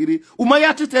kiri. Uma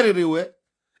ya treat erewe.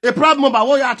 A proud mom ba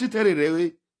wo ya treat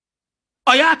erewe.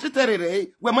 O ya treat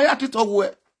erewe. We ma ya treat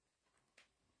ogwe.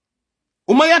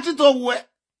 Uma ya treat ogwe.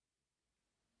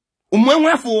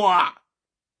 Umwenwe fuwa.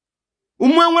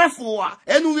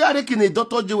 Enu we are making a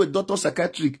doctor J with doctor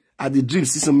psychiatric at the dream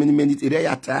see so many minutes area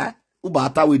ya ta. Uba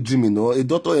ata we dream no. A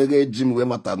doctor ege dream we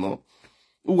matter no.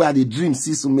 Who are the dream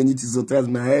see so many things sometimes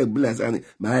my head bless and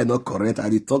my head not correct. I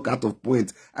dey talk out of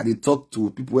point. I dey talk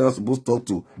to people we're not supposed to talk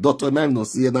to. Doctor man no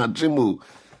see na dream.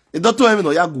 The doctor even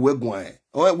no ya go gwan.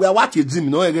 We are watching dream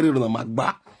no get it on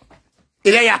magba.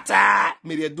 Ire yata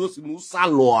me Edos mu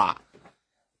saloa.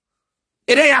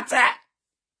 Ire yata.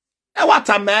 E what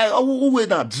a man who we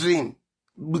na dream.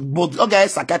 But okay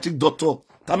psychiatric doctor.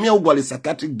 Tamia ugwale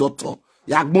psychiatric doctor.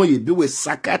 Yagbon ye be with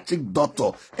psychiatric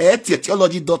doctor.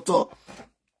 Theology doctor.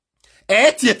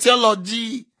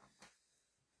 Theology.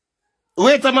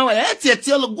 Wait a minute.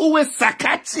 Theology. Go with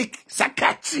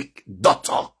psychiatric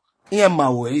doctor. In my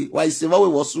way. Why say why we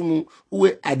was who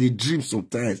I dey dream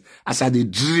sometimes. As I dey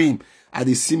dream, I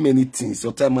dey see many things.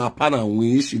 Sometimes my partner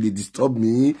wish, they disturb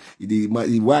me. The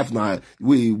wife now,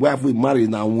 we marry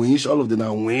now wish. All of them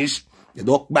now wish. They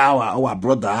don't bow our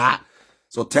brother.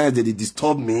 Sometimes they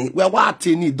disturb me. We are what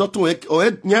any doctor or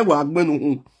nyewa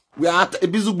agbenu. We are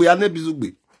ebizugbe ya ne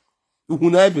bizugbe.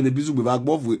 Uhuna even ebizugbe ba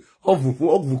gbovu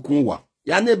ovu kunwa.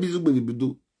 Ya ne bizugbe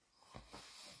bibido.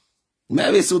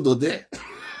 Mary so do there.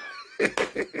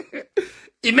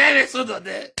 Imere so do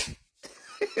there.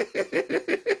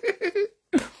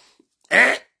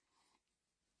 Eh?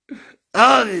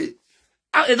 Ah,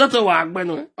 doctor wa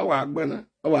agbenu. Wa agbenu.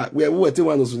 We te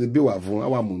one so the be wa fun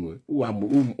awa munu wo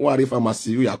are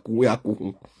pharmacy wo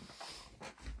yaku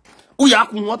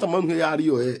what am here are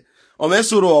you o me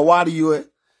soro o wari you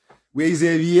we is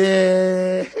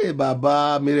hey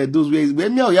baba me Edos we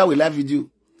me o ya we live video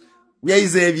we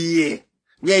is we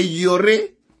yore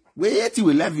we yet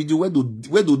we live video we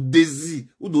do dizzy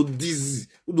who do this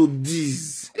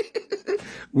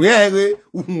we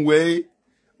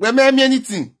me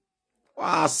anything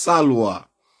wa salwa.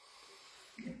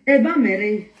 Eba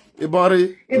mere.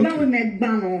 Ebare. Eba we me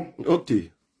gbano.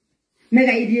 Okay.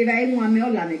 Mega idie va e mo ame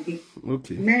ola mege.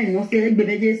 Okay. Me no se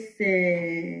egbebeje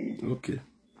se. Okay.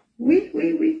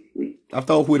 Oui.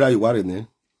 After all where you worry ne.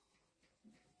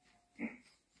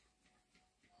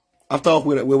 After all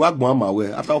we work more my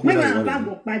way. After all where you worry.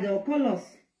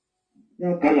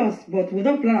 They'll call us, but we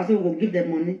don't plan so we will give them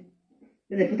money.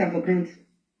 Then they put them for grant.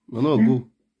 No go.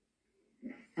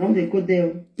 I don't they go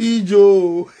there.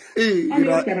 Ijo. Hey.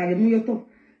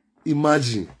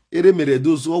 Imagine. Ere mere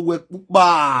Edos o we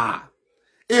pupa.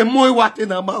 E mo iwate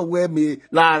na ma we me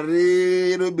la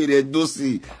re mere Edos.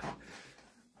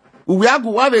 We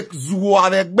agu wa be zuwo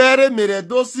avec bere mere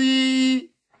Edos. E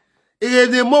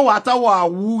de mo wata wa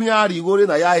wu yan rigore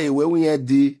na ya ewe wu yen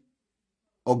de.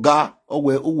 Oga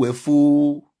owe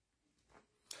fu.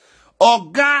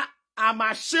 Oga, I'm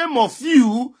ashamed of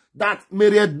you that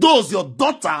mere Edos, your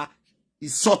daughter,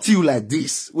 is sorting you like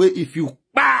this. Where if you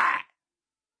buy,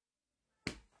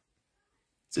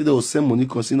 say they will send money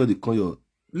consider the con your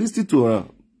listen to her.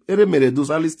 Ere mere Edos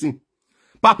are listening.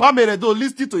 Papa mere Edos,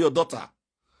 listen to your daughter.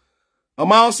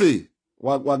 I'll say,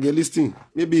 what get listening?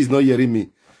 Maybe he's not hearing me.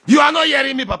 You are not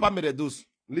hearing me, Papa mere Edos.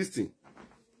 Listen.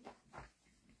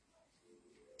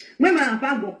 When my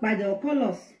papa go by, they'll call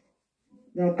us,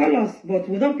 but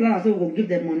we don't plan so we'll give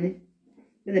them money.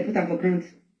 Then they put them for grant.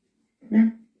 Yeah.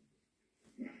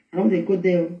 I don't they go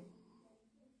there.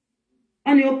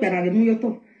 Only opera the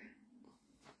muyoto.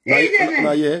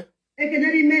 Una ye? E che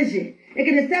ne rimege. E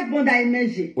che ne step bonda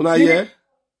image. Una ye?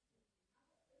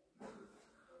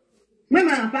 When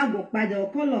my papa go by, they'll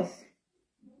call us.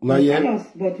 Una ye? Call us,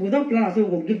 but we don't plan so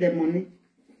we'll give them money.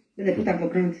 Then they put them for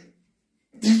grant.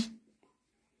 Yeah.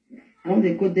 I don't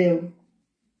they go there.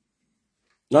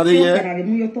 Not the year.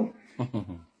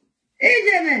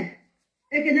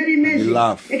 E che ne rimege.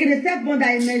 Laugh. E che ne step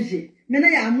bonda image. Mena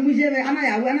ya muje me ana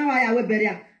ya we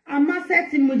beria. Ama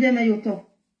set muje me yoto.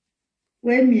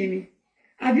 Where me?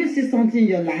 Have you seen something in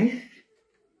your life?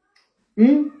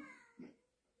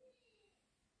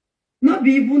 Not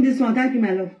be even this one, thank you,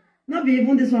 my love. Not be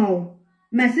even this one. Oh.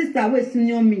 My sister will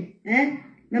senior me.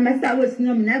 Now my sister will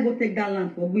senior me. I go take that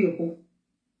land for Buyoko.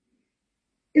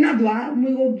 Ina doa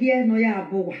mu go gie no ya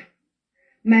abowa.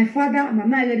 My father,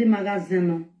 mama get magazine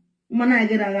no. Mama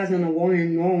get magazine no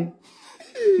one no.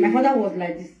 My father was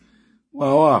like this.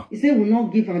 Wow. He said, "Will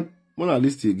not give him." Mona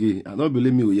list again. I don't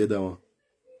believe me. We hear that one.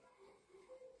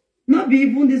 Not be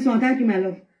even this one. Thank you, my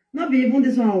love. Not be even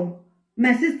this one. Oh.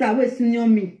 My sister will senior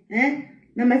me.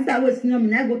 Now my sister will senior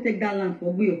me. I go take that land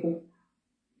for Buyoko.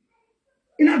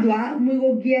 Ina doa mu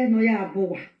go gie no ya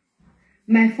abowa.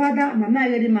 My father, mama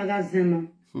get magazine no.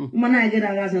 Mama get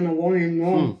magazine no one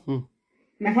no.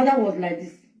 My father was like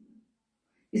this.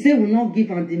 He said, "Will not give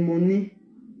her the money."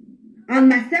 And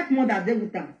my stepmother there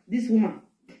with her, this woman.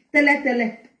 Tell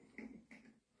her.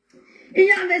 Il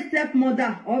y a une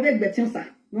stepmother, avec Betionsa,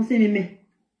 non c'est mémé.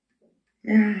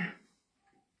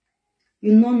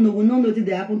 You don't know, we don't know what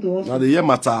they happen to us. Now the year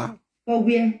matter. For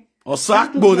where? Or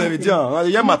sack bone everything. Now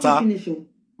the year matter.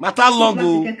 Matter long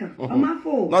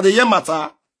go. Now the year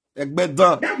matter.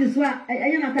 That is why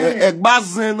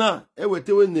Egbazena.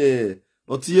 Ewete we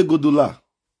otiye godola.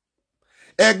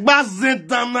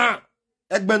 Egbazendana.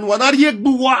 Egben wanari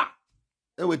egbuwa.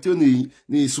 Ewete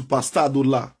ni superstar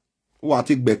dola. Wa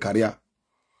take be career.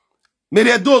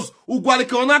 Edos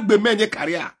ugwaleke ona gbe menye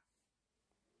career.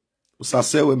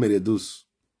 Osasewe Edos.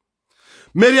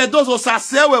 Edos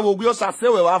osasewe wo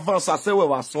osasewe wa avant osasewe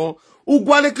wa son.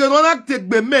 Ugwaleke ona take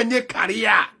be menye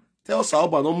career. Tell us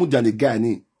about no mujani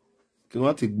gani. Can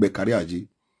want take be career ji.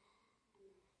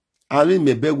 Ali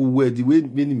me beg we the way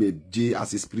me J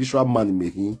as a spiritual man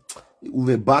making with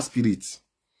a bad spirit.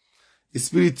 A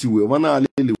spirit we wanna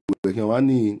alele we can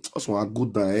wani also a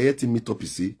good down yet meet up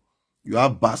see. You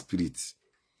have bad spirit.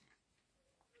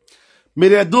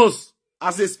 Edos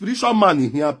as a spiritual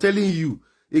man here I'm telling you,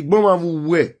 igbon ma vu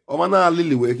we o wanna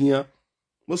alele we here.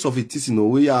 Most of it is in no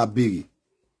way ya big.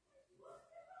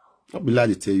 Not be lie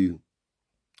to tell you.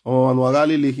 Oh, and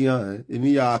alele here,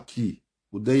 emi ya ki,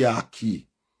 ude ya ki.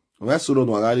 When I saw no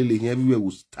alele here, everywhere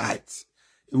was tight,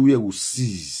 everywhere was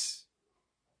seize.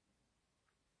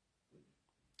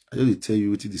 I just tell you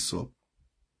what it is up.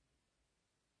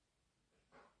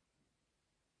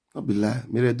 Not be lie.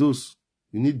 Edos,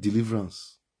 you need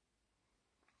deliverance.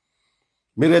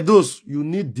 Edos, you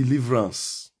need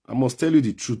deliverance. I must tell you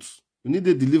the truth. You need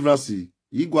the deliverance.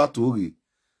 You go to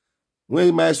when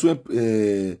you might swim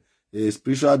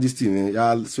spiritual this thing,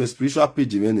 spiritual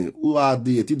page, who are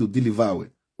they to deliver?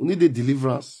 You need the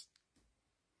deliverance.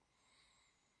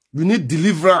 You need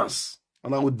deliverance.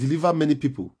 And I will deliver many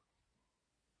people.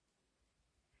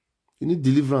 You need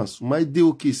deliverance. My day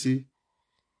okay, see.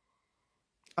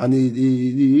 And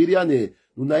the area ne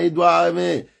do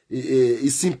a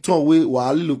symptom we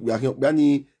look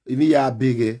we are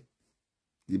big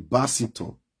the bad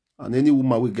symptom. And any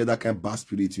woman will get that kind of bad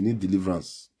spirit, you need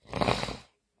deliverance.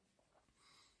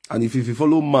 And if you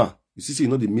follow man, you see you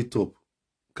know the meet up,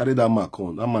 carry that man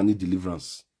on, that man need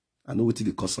deliverance. I know what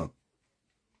the cause.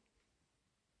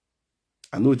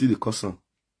 I know what the cause.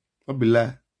 Not be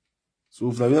lie. So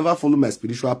if you never follow my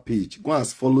spiritual page, go and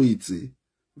follow it,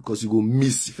 because you go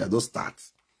miss if I don't start.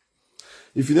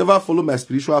 If you never follow my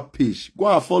spiritual page, go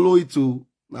and follow it too.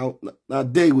 Now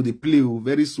there you will play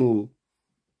very soon.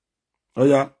 Oh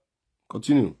yeah,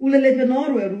 continue. Ulele no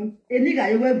reru, eniga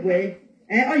yewe boy.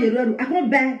 Oh yeru, I come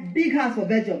back big house for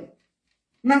Belgium.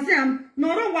 Na sam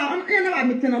no rowa, on na wa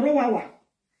meeting no rowa wa.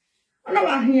 Ona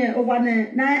wa here over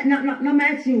na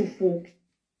ma ti ufo.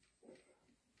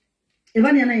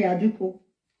 Evania na yaduko.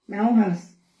 My own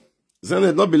house.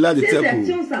 Zenet not be lie the tell.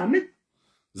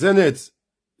 Zenet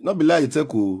not be lie the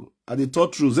tell. I the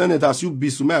thought true. Zenet as you be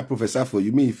so my professor for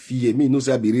you me fear me no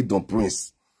say I be read Don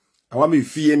Prince. I want me to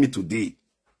fear me today.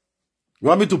 You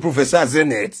want me to professor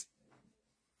Zenet?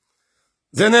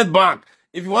 Zenet back.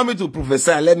 If you want me to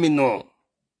professor, let me know.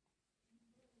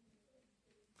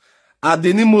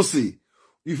 Adenimosi.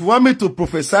 If you want me to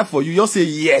professor for you, just say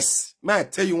yes. May I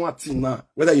tell you one thing now,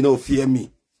 whether you know fear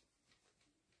me.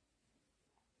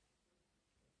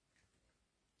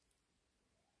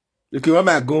 Okay, where am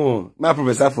I going? My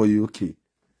professor for you, okay.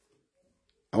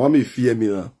 I want me to fear me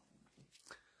now.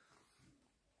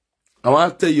 I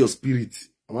want to tell your spirit.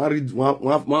 I want to read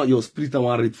one your spirit. I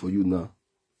want to read for you now.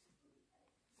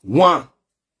 One,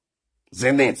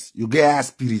 Zenet, you get a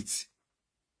spirit.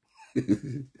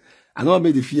 I don't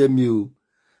make the fear me.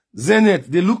 Zenet,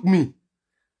 they look me.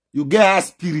 You get a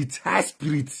spirit, high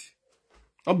spirit.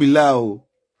 Don't be loud.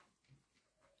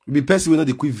 You be person will not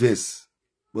the quick verse.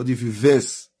 But if you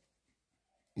verse,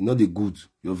 you not the good.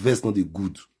 Your verse not the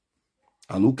good.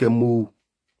 And who can move?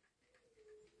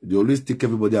 They always take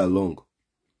everybody along.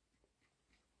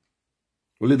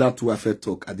 Only that two affair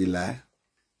talk at the lie.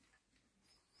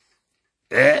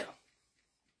 Eh?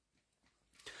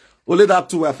 Only that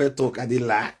two affair talk at the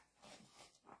lie.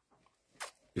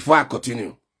 Before I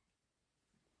continue.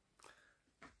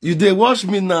 You they watch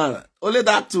me now. Only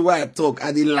that two I talk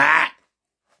at the lie.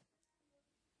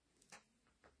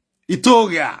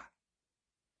 Itoria.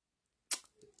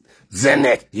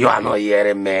 Zenet, you are not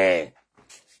hearing me.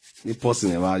 The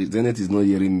person about Zenet is not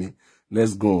hearing me.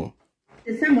 Let's go.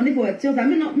 They send money for a child. I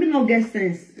me not get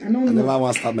sense. I don't know. I never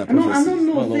want to start my prophecy. I don't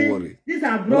know. Don't worry. These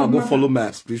are broad. Go follow my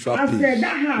spiritual page. I said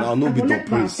that house. Now, no be don't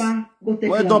priest.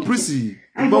 Well, don't priest.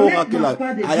 I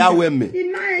wear me.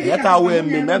 I wear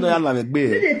me. Man, don't allow me.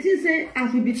 They say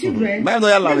as we be children. Man,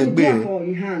 don't allow me.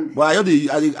 But I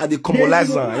the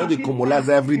commolizer. I the commolizer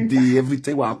every day.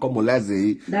 Everything I commolize.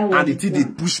 And the thing they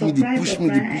push me. They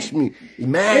push me.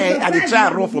 Man, I they try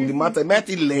to run from the matter. Man,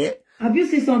 have you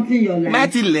seen something in your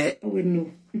life? Oh,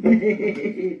 no.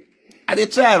 I they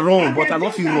try wrong, but I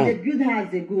don't feel wrong. They build house,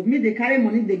 they go. Me, they carry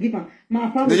money, they give them.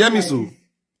 They hear me so.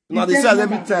 Now they say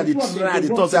every time they try, they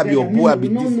talk say I be your boy, I be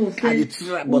this. I they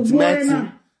try, but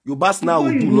man, your boss now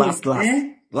will do last.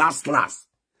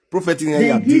 Prophet in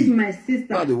here. They give my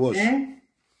sister. How they wash? The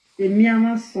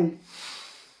Myanmar son.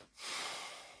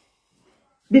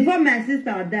 Before my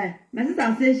sister died, my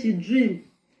sister said she dreamed.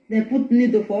 They put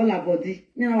needle for all her body.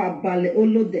 You know, I ballet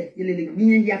all of them.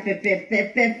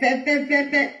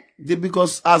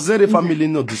 Because Azere family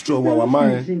no destroy our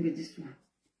mind.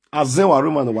 Azere wa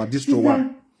Roman wa destroy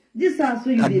one. This house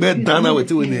so you I bet Dana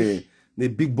with you in the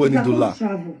big boy dollar.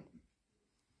 Come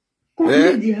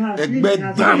leave the house. I bet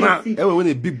Dana. When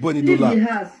a big boy dollar. Leave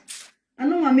the house. I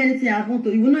don't want anything happen to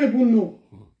you. You will not even know.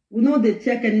 We know they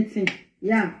check anything.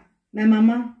 Yeah, my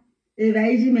mama. If I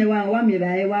eat me one me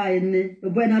by the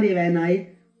boy not even I,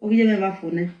 or you never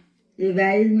phone. If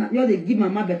I you give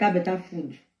mama better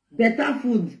food. Better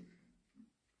food.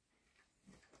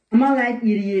 Mama like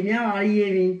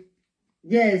me,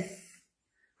 yes.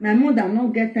 My mother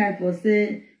not get time for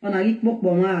say on a week book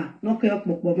bomber, no care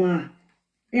book bomber.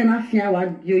 And I fear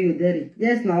what you there.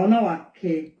 Yes, now no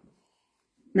okay.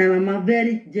 My mama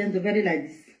very gentle, very like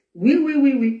this. We.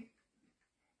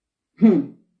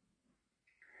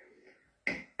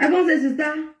 I can't say,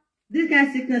 sister, this kind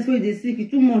of sickness where they sick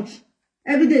is too much.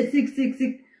 Every day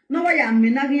sick. No way I'm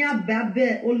not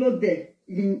babe all there.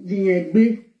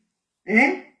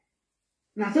 Eh?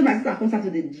 Now so my sister comes out to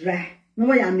the dry. No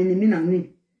way I'm in me.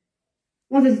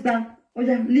 One sister,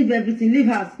 leave everything, leave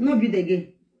house, not build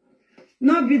again.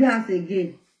 Not build house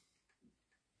again.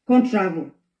 Can't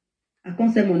travel. I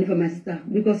can't send money for my sister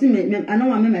because I don't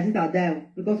want my sister die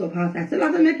because of house. I said,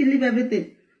 let's make it leave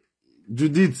everything.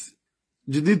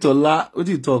 Judith Ola, what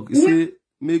do you talk? You say,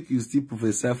 make you still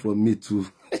prophesy from me too.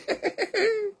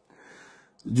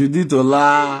 Judith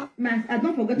Ola. I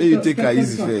don't forget to you take her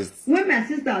easy first. When my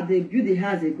sister, they built the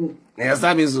house ago. Yes,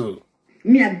 that means so.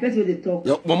 Me, I the person they talk.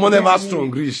 Your mama never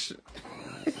strong, rich.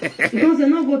 Because they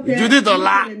not go tell Judith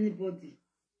Ola. Anybody.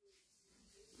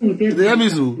 They hear me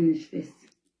so.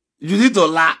 Judith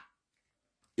Ola.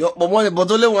 Your mama,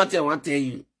 but only one thing I want to tell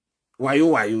you. Why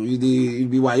you? You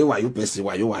be why you person,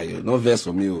 why you? No verse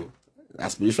for me,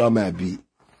 as spiritual man be.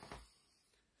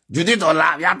 Judith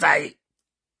Ola, yatai.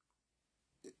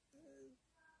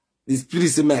 The spirit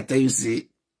say me I tell you say,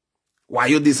 why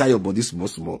you decide your body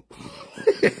small.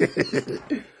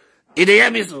 He dey hear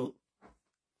me so.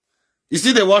 You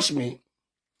see they watch me.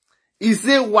 He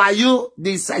say why you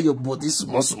decide your body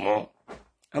small.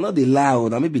 I know they lie or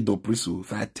maybe don't preach so.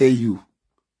 If I tell you,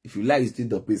 if you lie, you still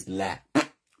don't preach lie.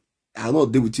 I'm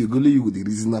not there with you. Only you with the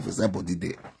reason for somebody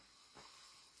there.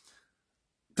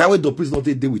 That way the priest not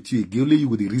there with you. Only you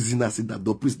with the reason I said that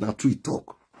the priest not true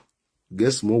talk.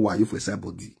 Guess more why you for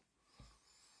somebody.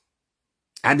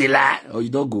 And they lie or you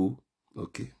don't go.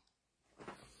 Okay.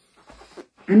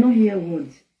 I don't hear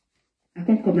words. I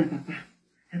can't call my papa.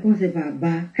 I can't say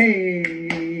Baba.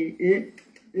 Hey,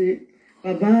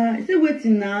 Baba. I say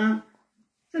waiting now.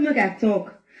 So make I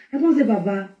talk. I can't say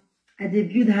Baba. I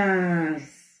debuted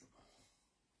house.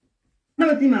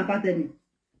 Not my part of me.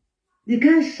 The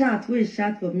can't shout where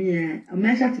shout for me. I'm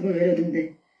not shout for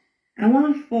there. I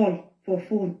want fall for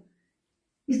phone.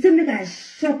 He said make I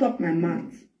shut up my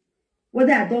mouth.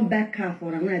 Whether I don't back car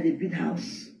for when I build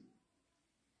house.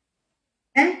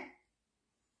 Eh?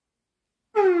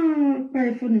 Oh,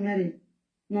 pray for Mary.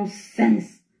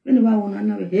 Nonsense. When do I want to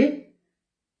know here?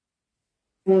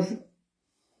 Was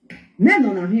men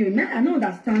on here. Men, I don't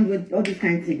understand with all this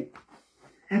kind of thing.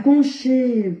 I can't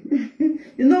shame.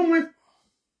 You know what?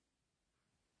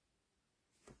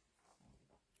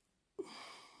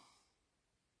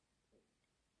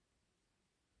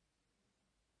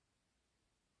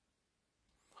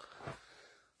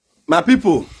 My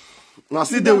people, now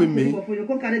sit there with me.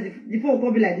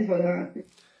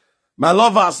 My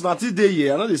lovers, now sit there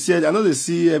here. I know they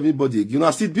see everybody. You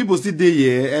know, people still there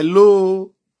here.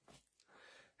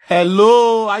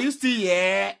 Hello, are you still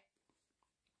here?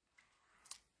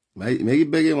 Maybe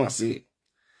begging must say,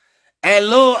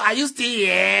 hello, are you still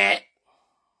here?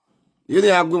 You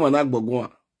didn't have go and act but go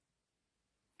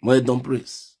on. Don't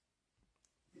praise.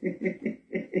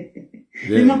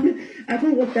 I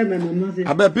can't go tell my mama.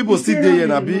 I bet people still there,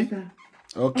 Nabi.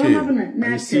 Okay.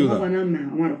 I see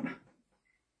that.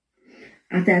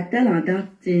 As I tell her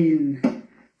that thing,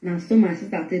 now so my sister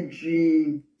started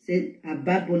dream, said a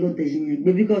bad bolo de genius.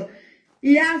 Because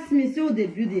he asked me, so they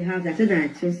build the house. I said, I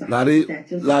chose her.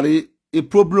 Larry, a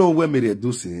problem where me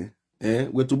do say,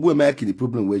 where to boy making the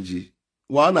problem where G.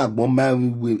 One at one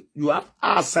man way, you have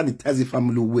our sanitize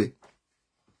family way.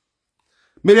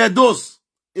 Edos,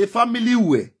 a family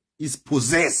way is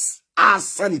possessed as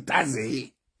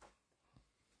sanitize.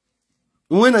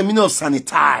 When I mean of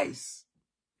sanitize.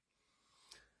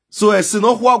 So it's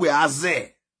not what we are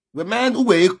there. The man who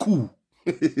were cool.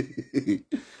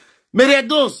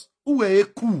 Edos, who were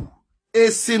cool.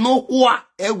 It's not what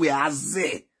we are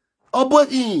there. Oh,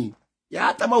 but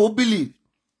yeah, I will believe.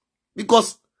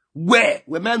 Because where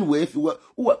man were cool.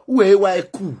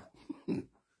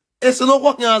 It's not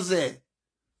what we are there.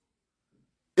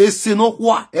 It's not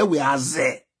what we are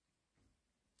there.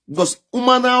 Because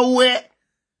umana where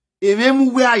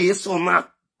even where yes or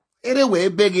not, anyway,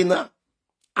 beginner,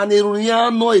 and it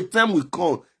no a time we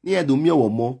come near do me or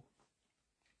more.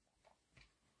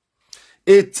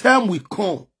 A time we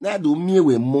come near do me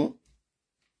we more.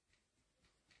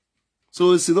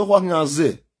 So it's not what I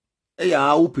say. Hey,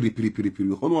 I piri.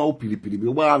 Hono I piri.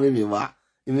 Why me wa?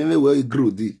 Me where you grow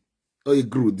di. Oh, you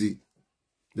grow di.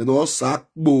 They don't sack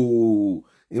bo.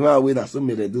 In my way that some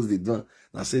me reduce the done.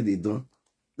 I say they done.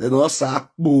 They don't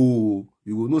sack bo.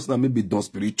 You will know it's not maybe done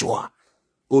spiritual.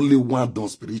 Only one done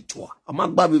spiritual. I'm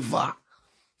not baby va.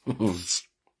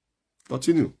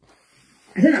 Continue.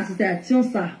 I said,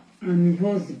 association, sir, and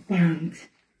husband.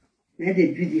 Now they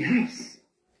build the house.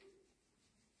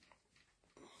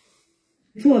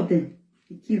 Two of them,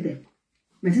 he killed them.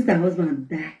 My sister's husband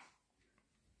died.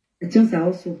 The chance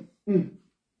also. The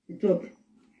two of them.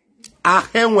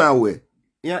 Ahenwawe.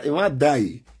 Yeah, it might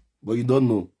die, but you don't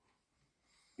know.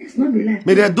 It's not the life.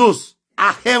 Edos.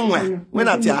 Ahenwe. When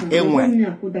I tell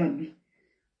ahenwe.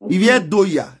 If you do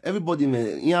ya, everybody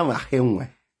may have ahenwe.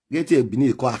 Get a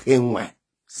beneath called ahenwe.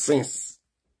 Sense.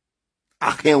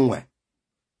 Ahenwe.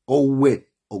 Or we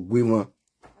or women.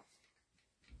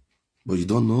 But you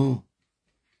don't know.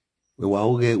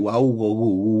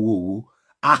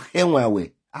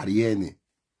 Ahenwe Ariane.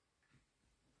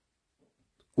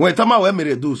 When Tama we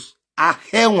Edos.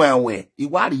 Ahenwe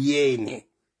Iwariane.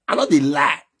 I know they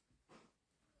lie.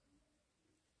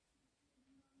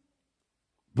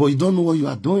 But you don't know what you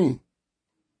are doing.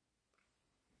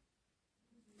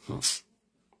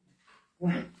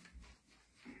 Wow.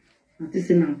 This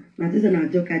is now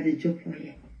joke I did joke for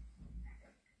you.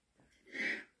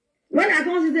 When I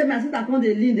come to my sister, I come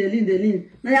they lean.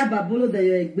 Now you have babolo that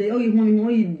you egg. Oh, you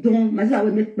want you don't. My sister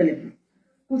will make pele.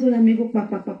 Also, let me go pa.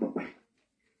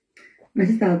 My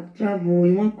sister travel.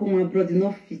 You want come abroad? You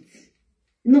not fit.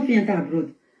 You not fit enter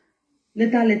abroad.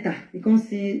 Later. You can't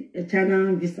see a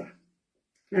China visa.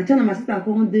 Now China, my sister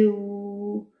come there.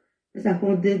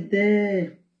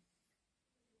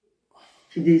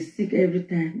 She dey sick every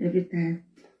time.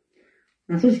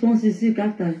 And so she can't see sick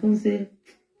after. She can't say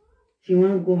she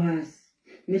want go house.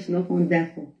 Maybe she not come there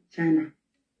for China.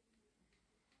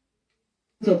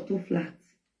 Of 2 flats.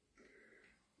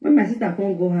 When my sister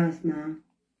can't go house now,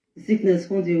 the sickness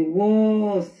comes the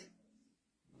worst.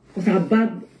 Because I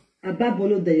bad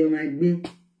bolo there you might be.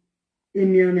 They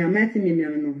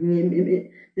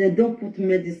don't put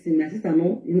medicine. My sister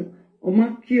no, or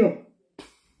my cure.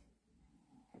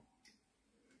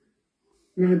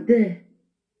 Now there,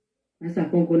 my sister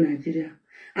can't go Nigeria.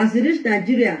 As she reach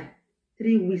Nigeria,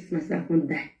 3 weeks, my sister can't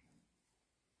die.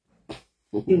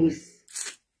 3 weeks.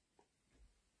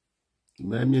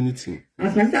 Buy me anything.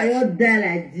 As my sister you die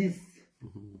like this.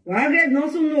 Well, I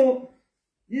also know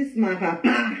this my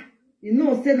papa. You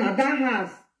know, say now that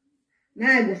house. Now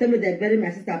I go send me the bury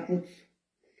my sister put.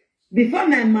 Before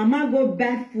my mama go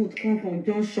buy food come from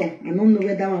Junction. I don't know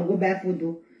where that one go buy food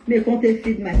though. Me can't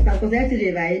feed my sister because I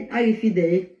see the how you feed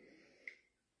the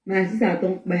my sister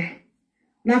don't buy.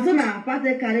 Now so my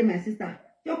father carry my sister.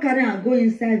 You carry and go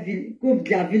inside village, go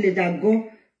their village and go.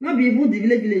 Not be even the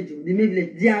village, the main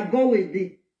village. They are go with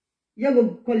the. You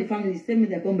go call the family, send me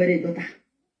the come bury daughter.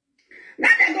 Now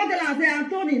they go tell and say,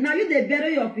 Anthony, now you they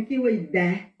bury your pikin where you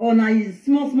die, or now you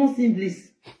small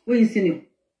siblings where you senior.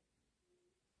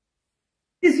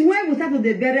 It's when we start to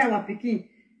bury our pikin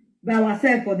by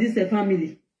ourselves for this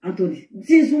family, Anthony.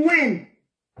 Since when?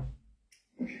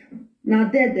 Now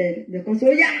they come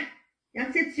so yeah, you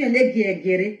take you and they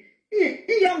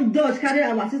get young dogs carry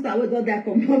our sister away, don't they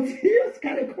come out? Just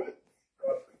carry come.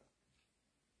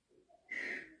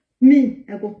 Me,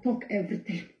 I go talk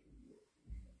everything.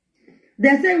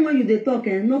 The same when you they talk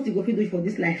and not to go fit do it for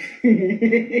this life.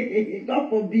 God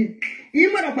forbid.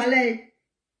 You mother pale.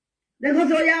 They go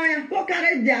say, yeah, go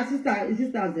carry their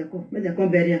sisters they come. Make them come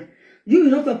bury her. You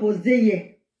not supposed to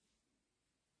here.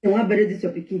 They want bury this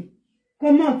your pikin.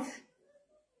 Come out.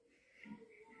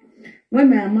 When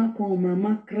my mama come,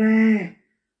 mama cry.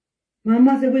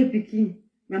 Mama say, wait, pikin.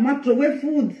 Mama throw away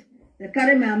food. They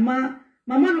carry my mama.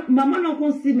 Mama not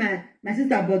come see my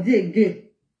sister body again.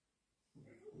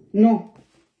 No.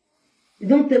 You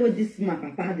don't tell what this my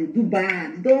papa they do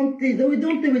bad. Don't tell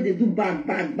what they do bad.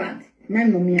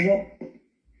 Man no me ho.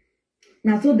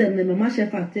 Now so them my mama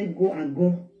chef take go and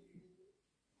go.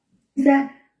 Say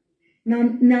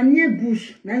na near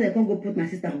bush. Now they can go put my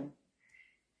sister home.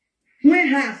 When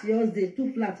house yours there,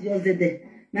 2 flats yours there.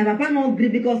 My papa not agree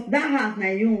because that house na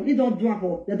you. He don't do it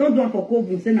for. They don't do it for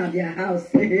Kobu. Say na their house.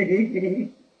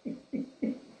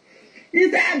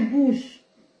 It's that bush.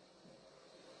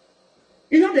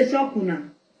 You know the shock now.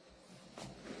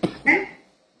 Eh?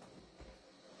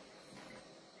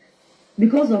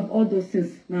 Because of all those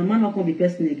things, my man not gonna be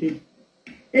person again.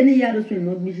 Any year those will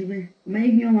not be my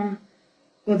human.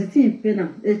 Because the thing pay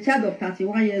now. A child of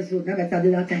 31 years old, never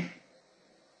started that time.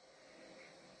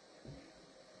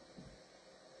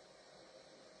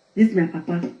 This is my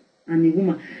papa and the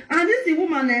woman. And this the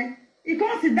woman, he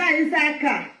can't sit down inside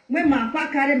car. When my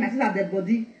papa carry my sister dead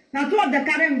body. Now 2 of them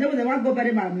carry them, they want to go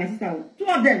bury my sister. 2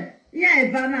 of them. Yeah,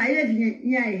 Ivana,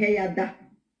 yeah, Heyada.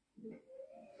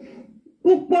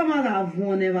 Ukpoma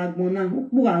avone wagbona,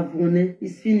 ukpu avone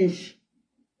is finished.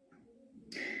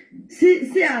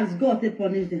 See as God they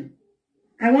punish them.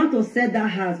 I want to sell that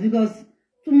house because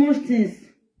too much things.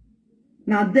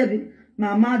 Now there,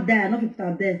 my mama die, enough people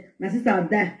are there. My sister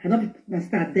die, enough people my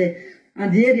sister are there.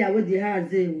 And the area where the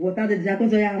house is, water the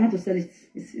because I want to sell it.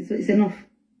 It's enough.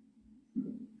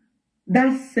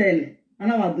 That sell.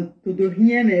 And I want to do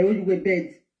here me you go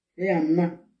bed. Yeah,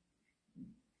 now.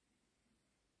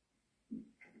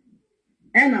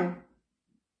 And now,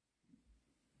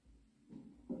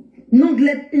 don't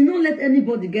let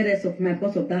anybody get us of mind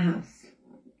because of that house.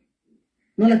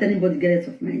 Don't let anybody get us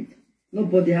of mind.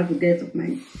 Nobody have to get us of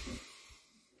mind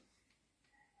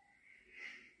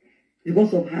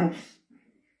because of house.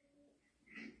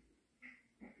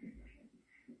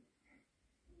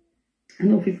 I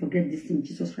know if we forget this thing,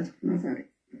 Jesus Christ of Nazareth.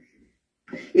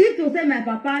 If to say my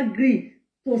papa agree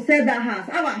to sell that house,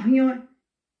 I was here.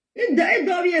 If the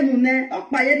door here, even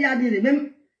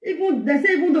they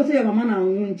say even though say your mama na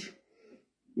winch,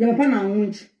 your papa na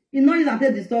winch, you know that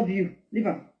they disturb you. Leave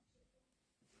them.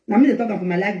 Now me they talk for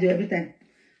my life every time.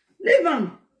 Leave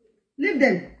them. Leave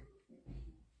them.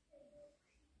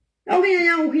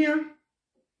 Okay.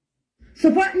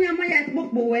 Support me my yak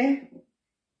book boy.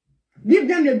 Give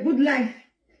them a good life.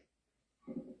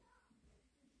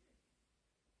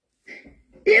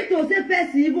 If to say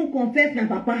person even confess my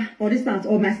papa, for instance,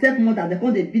 or my stepmother, they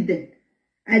call they beat them.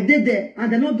 I did that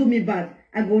and they not do me bad.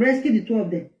 I go rescue the 2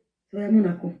 of them. So I'm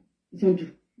gonna come. It's on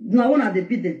to. No, I want to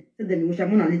beat them. Say them, we shall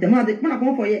not lead them. I'm gonna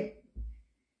come for you.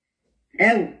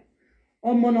 Eh?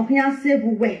 Oh, monokia save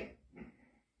way.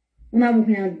 Una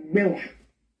mukia bewa.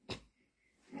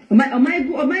 My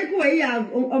go here.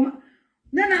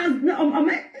 No,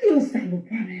 you say,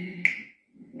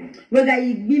 whether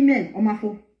you be men or my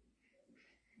fool.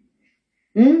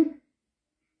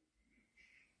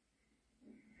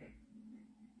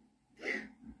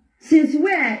 Since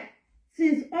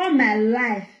all my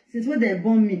life, since when they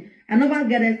born me, I never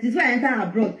get it. This is why I enter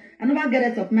abroad. I never get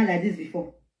it of man like this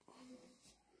before.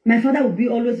 My father will be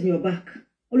always in your back.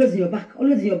 Always in your back.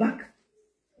 Always in your back.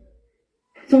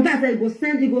 Sometimes he go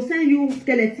send you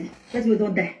skeleton. That's why we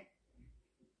don't die.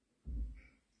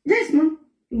 Yes, man.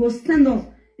 He will send us.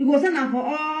 He will send them for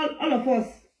all of us.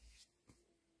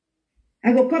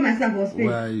 I go call myself for space.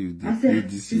 Why you did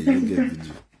this year?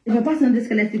 If I pass on this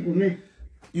skeleton, go me.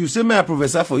 You say me a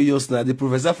professor for years now. The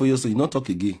professor for years, so you not talk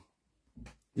again.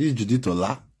 This is Judith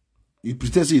Ola. You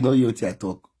pretend you know what I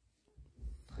talk.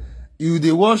 You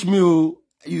they watch me.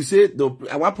 You say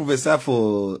I want professor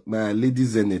for my lady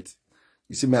Zenith.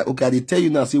 You say okay, they tell you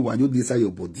now. Say why you inside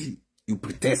your body. You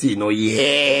pretend you know.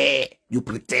 Yeah, you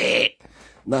pretend.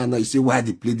 No. You say why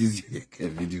they play this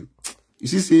video. You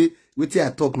see, wait till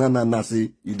I talk. No.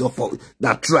 Say you don't fall.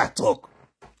 That true I talk.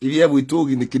 If you ever talk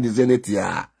in the kid Zenith,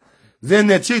 yeah.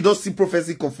 Zenith, you don't see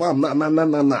prophecy confirm.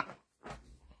 No.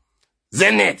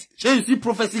 Zenith, you see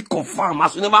prophecy confirm.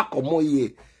 As you never come on here.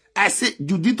 I say,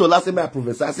 Judith Ola say my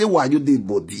professor. I say, why you did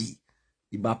body?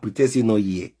 If I pretend you know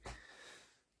here.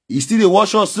 You still the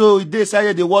wash also. They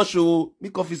say they wash you. Me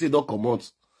coffee say don't come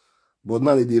out. But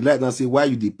now they like now say, why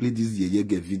you they play this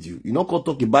get video? You not gonna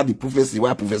talk about the prophecy,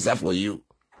 why prophesy for you.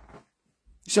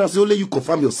 You shall say only you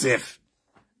confirm yourself.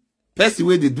 Person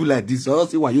way they do like this, I don't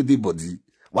say why you did body.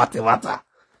 Water.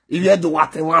 If you do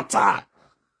water.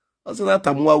 I say that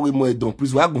time why we more don't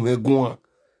please why go on.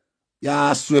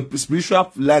 Yeah,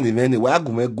 spiritual line event, why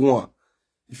go on.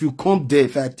 If you come there,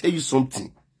 if I tell you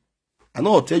something, I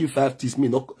know I'll tell you 5 things, me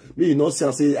you not say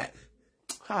and say,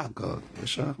 ah God,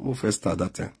 sure, more first start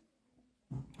that time.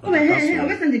 Oh, hey,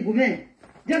 I send the government.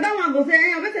 The other one go say,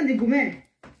 hey, I send the government.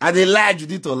 I they lie, you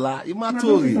did to lie. You might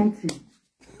tell you.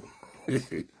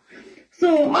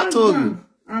 So,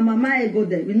 and Mama go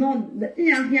there. We know the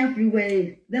here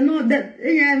freeway. They know that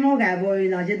here more guy boy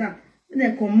in Ajeta.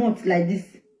 They come out like this.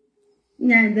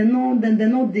 Yeah, they know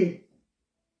there.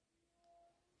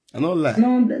 I don't lie.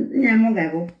 No, yeah, more guy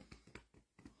boy.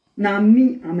 Now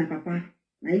me and my papa.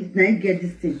 Now I get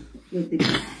this thing.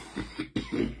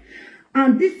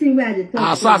 And this thing where they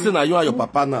talk. Assassin, you and your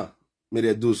papa now.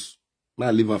 Edos. Now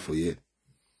I live for you.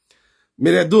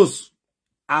 Edos.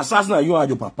 Assassin, you and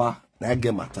your papa. Now I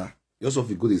get matter. You also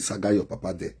feel good to saga your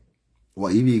papa there.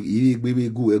 Well, if you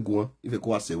go, if you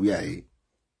go say we are here.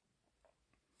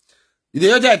 You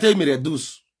don't tell me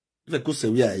Edos. If you go say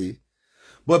we are here.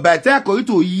 But by the time I go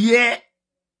to yeah.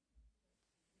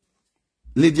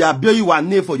 Lady Abio, you are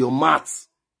name for your maths.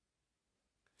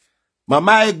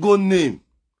 Mama Ego name.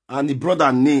 And the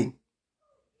brother name.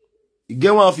 You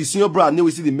get one of his senior brother name,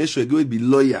 we see the measure, go be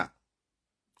lawyer.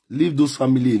 Leave those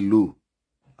family alone.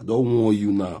 I don't want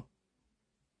you now.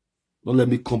 Don't let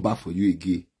me come back for you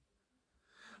again.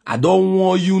 I don't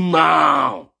want you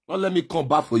now. Don't let me come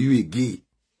back for you again.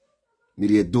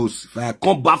 Edos, if I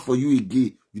come back for you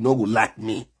again, you not go like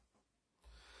me.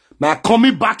 But I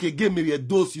coming back again,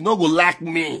 Edos, you not go like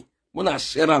me. When I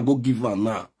share and go give her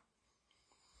now.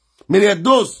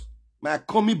 Edos, but I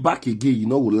coming back again, you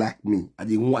know will like me. I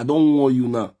don't want you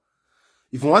now.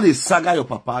 If you want to saga your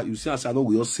papa, you see I know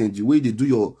we all send you. Where they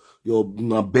do your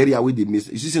burial, where they miss.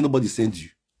 You see say nobody send you.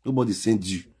 Nobody send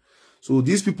you. So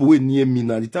these people were near me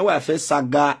now. The time where I first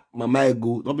saga Mama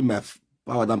Ego, not be my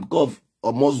power them because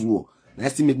of Moswo. They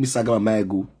still make me saga Mama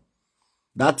Ego.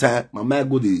 That time, Mama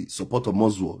Ego the support of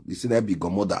Moswo. They say that be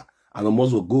godmother. And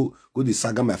Moswo go the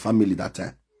saga my family that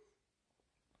time.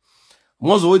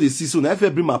 Most of they see so now if I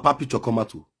bring my papa picture come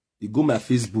out, you go my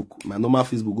Facebook, my normal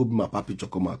Facebook, go bring my papa picture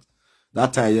come out.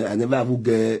 That time I never ever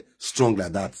get strong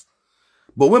like that.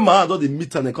 But when my heart they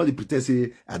meet and they call the pretend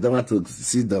say I don't want to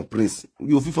see the prince.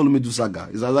 You if you follow me do saga,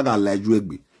 it's a saga like you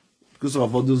egg. Because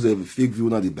of all those fake view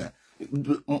now they buy.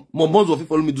 My bones if you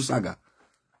follow me do saga.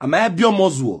 Am I bio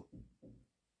Moswo?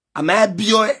 Am I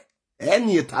bio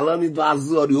any talent do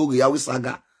azor the oge ya we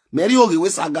saga. Mary oge we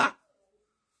saga.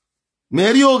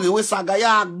 Mary oge we saga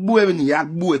ya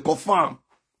agbu confirm.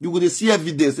 You go see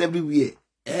evidence everywhere.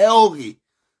 Oge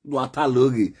do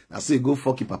ataloge. Na say go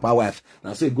fuck your papa wife.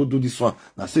 Na say go do this one.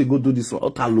 Na say go do this one.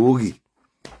 Ataloge.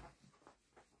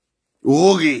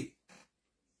 Oge.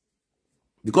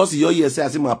 Because you hear say I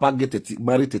see my papa get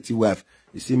married 30 wife.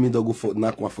 You see me don't go for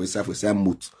knock one for yourself for say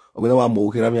moot. Or when I want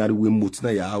more here me are we moot na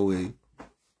ya way.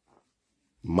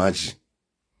 Imagine.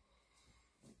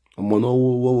 Omo no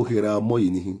wo here mo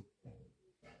yini.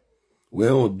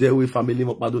 Well, there we family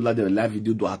Mokpadola the live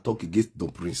video do I talk against Don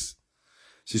Prince.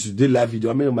 Since you did live video,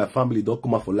 I mean my family don't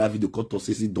come out for live video cut to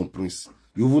say Don Prince.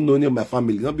 You even know my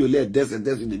family. Not be only a death in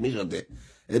the mission there.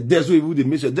 A death where you the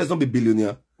mission, there's not be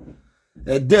billionaire.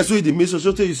 A death where the mission,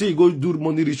 so you say you go do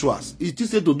money rituals. It is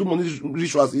said to do money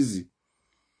rituals easy.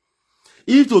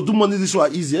 If to do money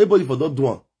rituals easy, everybody for that do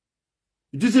one.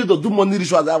 It is said to do money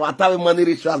rituals, I want to have money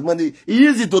rituals, money.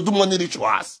 Easy to do money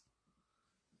rituals.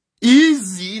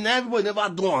 Easy, and everybody never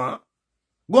do huh?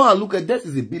 Go and look at that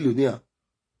is a billionaire.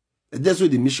 That's where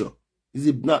the mission. Is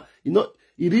it now? You know,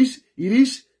 it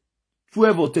reach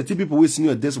 12 or 30 people waiting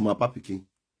at death of my papa king.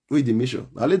 Where the mission?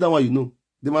 Now let that one you know.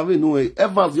 They might know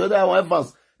Evans, the other one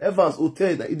Evans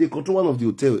hotel. They control one of the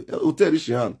hotel rich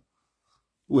hand.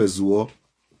 Who is war?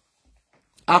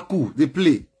 Aku, they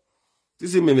play.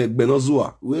 This is me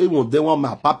Benozua. We want they want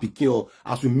my papa king or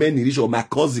as we many rich or my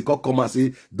cousin come and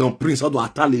say Don Prince how do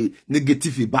attack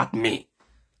negative about me.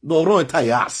 Don't run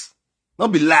entire ass.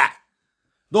 Don't be lie.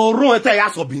 Don't run entire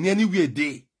ass or be anywhere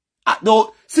day.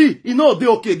 No, see, you know they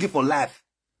okay again for life.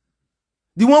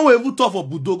 The one we ever talk for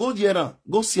Budo, go there,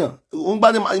 go see him.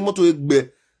 Umba dem moto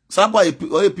egbe. Saba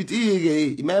or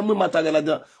piti. My matter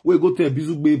galada. We go to a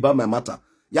bizu ba my matter.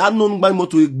 Ya no umba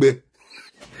moto egbe.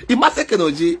 Imase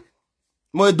kenoji.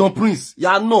 Mo Don Prince,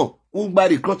 ya no, umba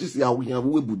the crutches ya we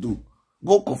Budo.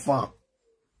 Go confirm.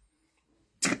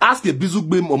 Ask a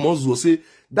bizugbe Momonzo, say,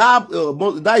 that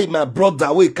is my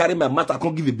brother, where he carry my matter, I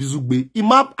can't give a bizugbe.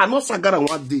 I not sagara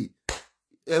one day.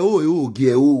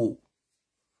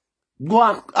 Go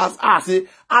ask, say,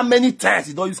 how many times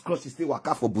he don't use cross to stay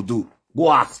waka for Budo?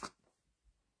 Go ask.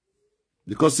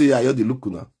 Because say, I hear the look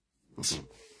now.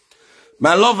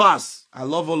 My lovers, I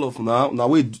love all of now. Now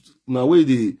way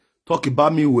they talk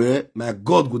about me where my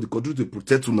God go to continue to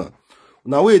protect you now.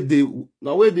 Now way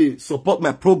they support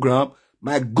my program,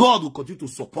 my God will continue to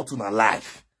support you in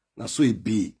life. Now so it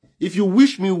be. If you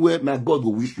wish me well, my God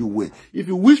will wish you well. If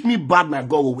you wish me bad, my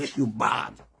God will wish you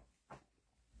bad.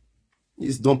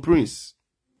 It's Don Prince.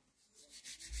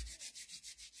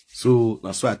 So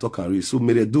that's why I talk and read. So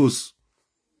Edos,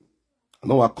 I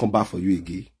don't want to come back for you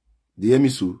again. They hear me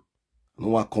so? I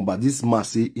don't want to come back. This man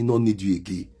say he don't need you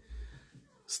again.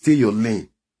 Stay your lane.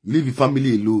 Leave your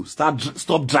family alone.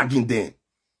 Stop dragging them.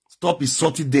 Stop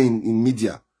insulting them in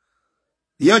media.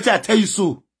 You hear what I tell you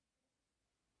so?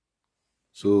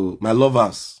 So, my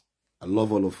lovers, I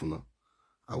love all of you now.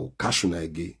 I will catch you now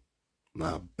again.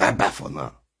 Now, bye-bye for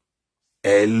now.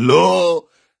 Hello,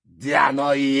 they are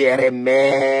not hearing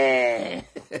me.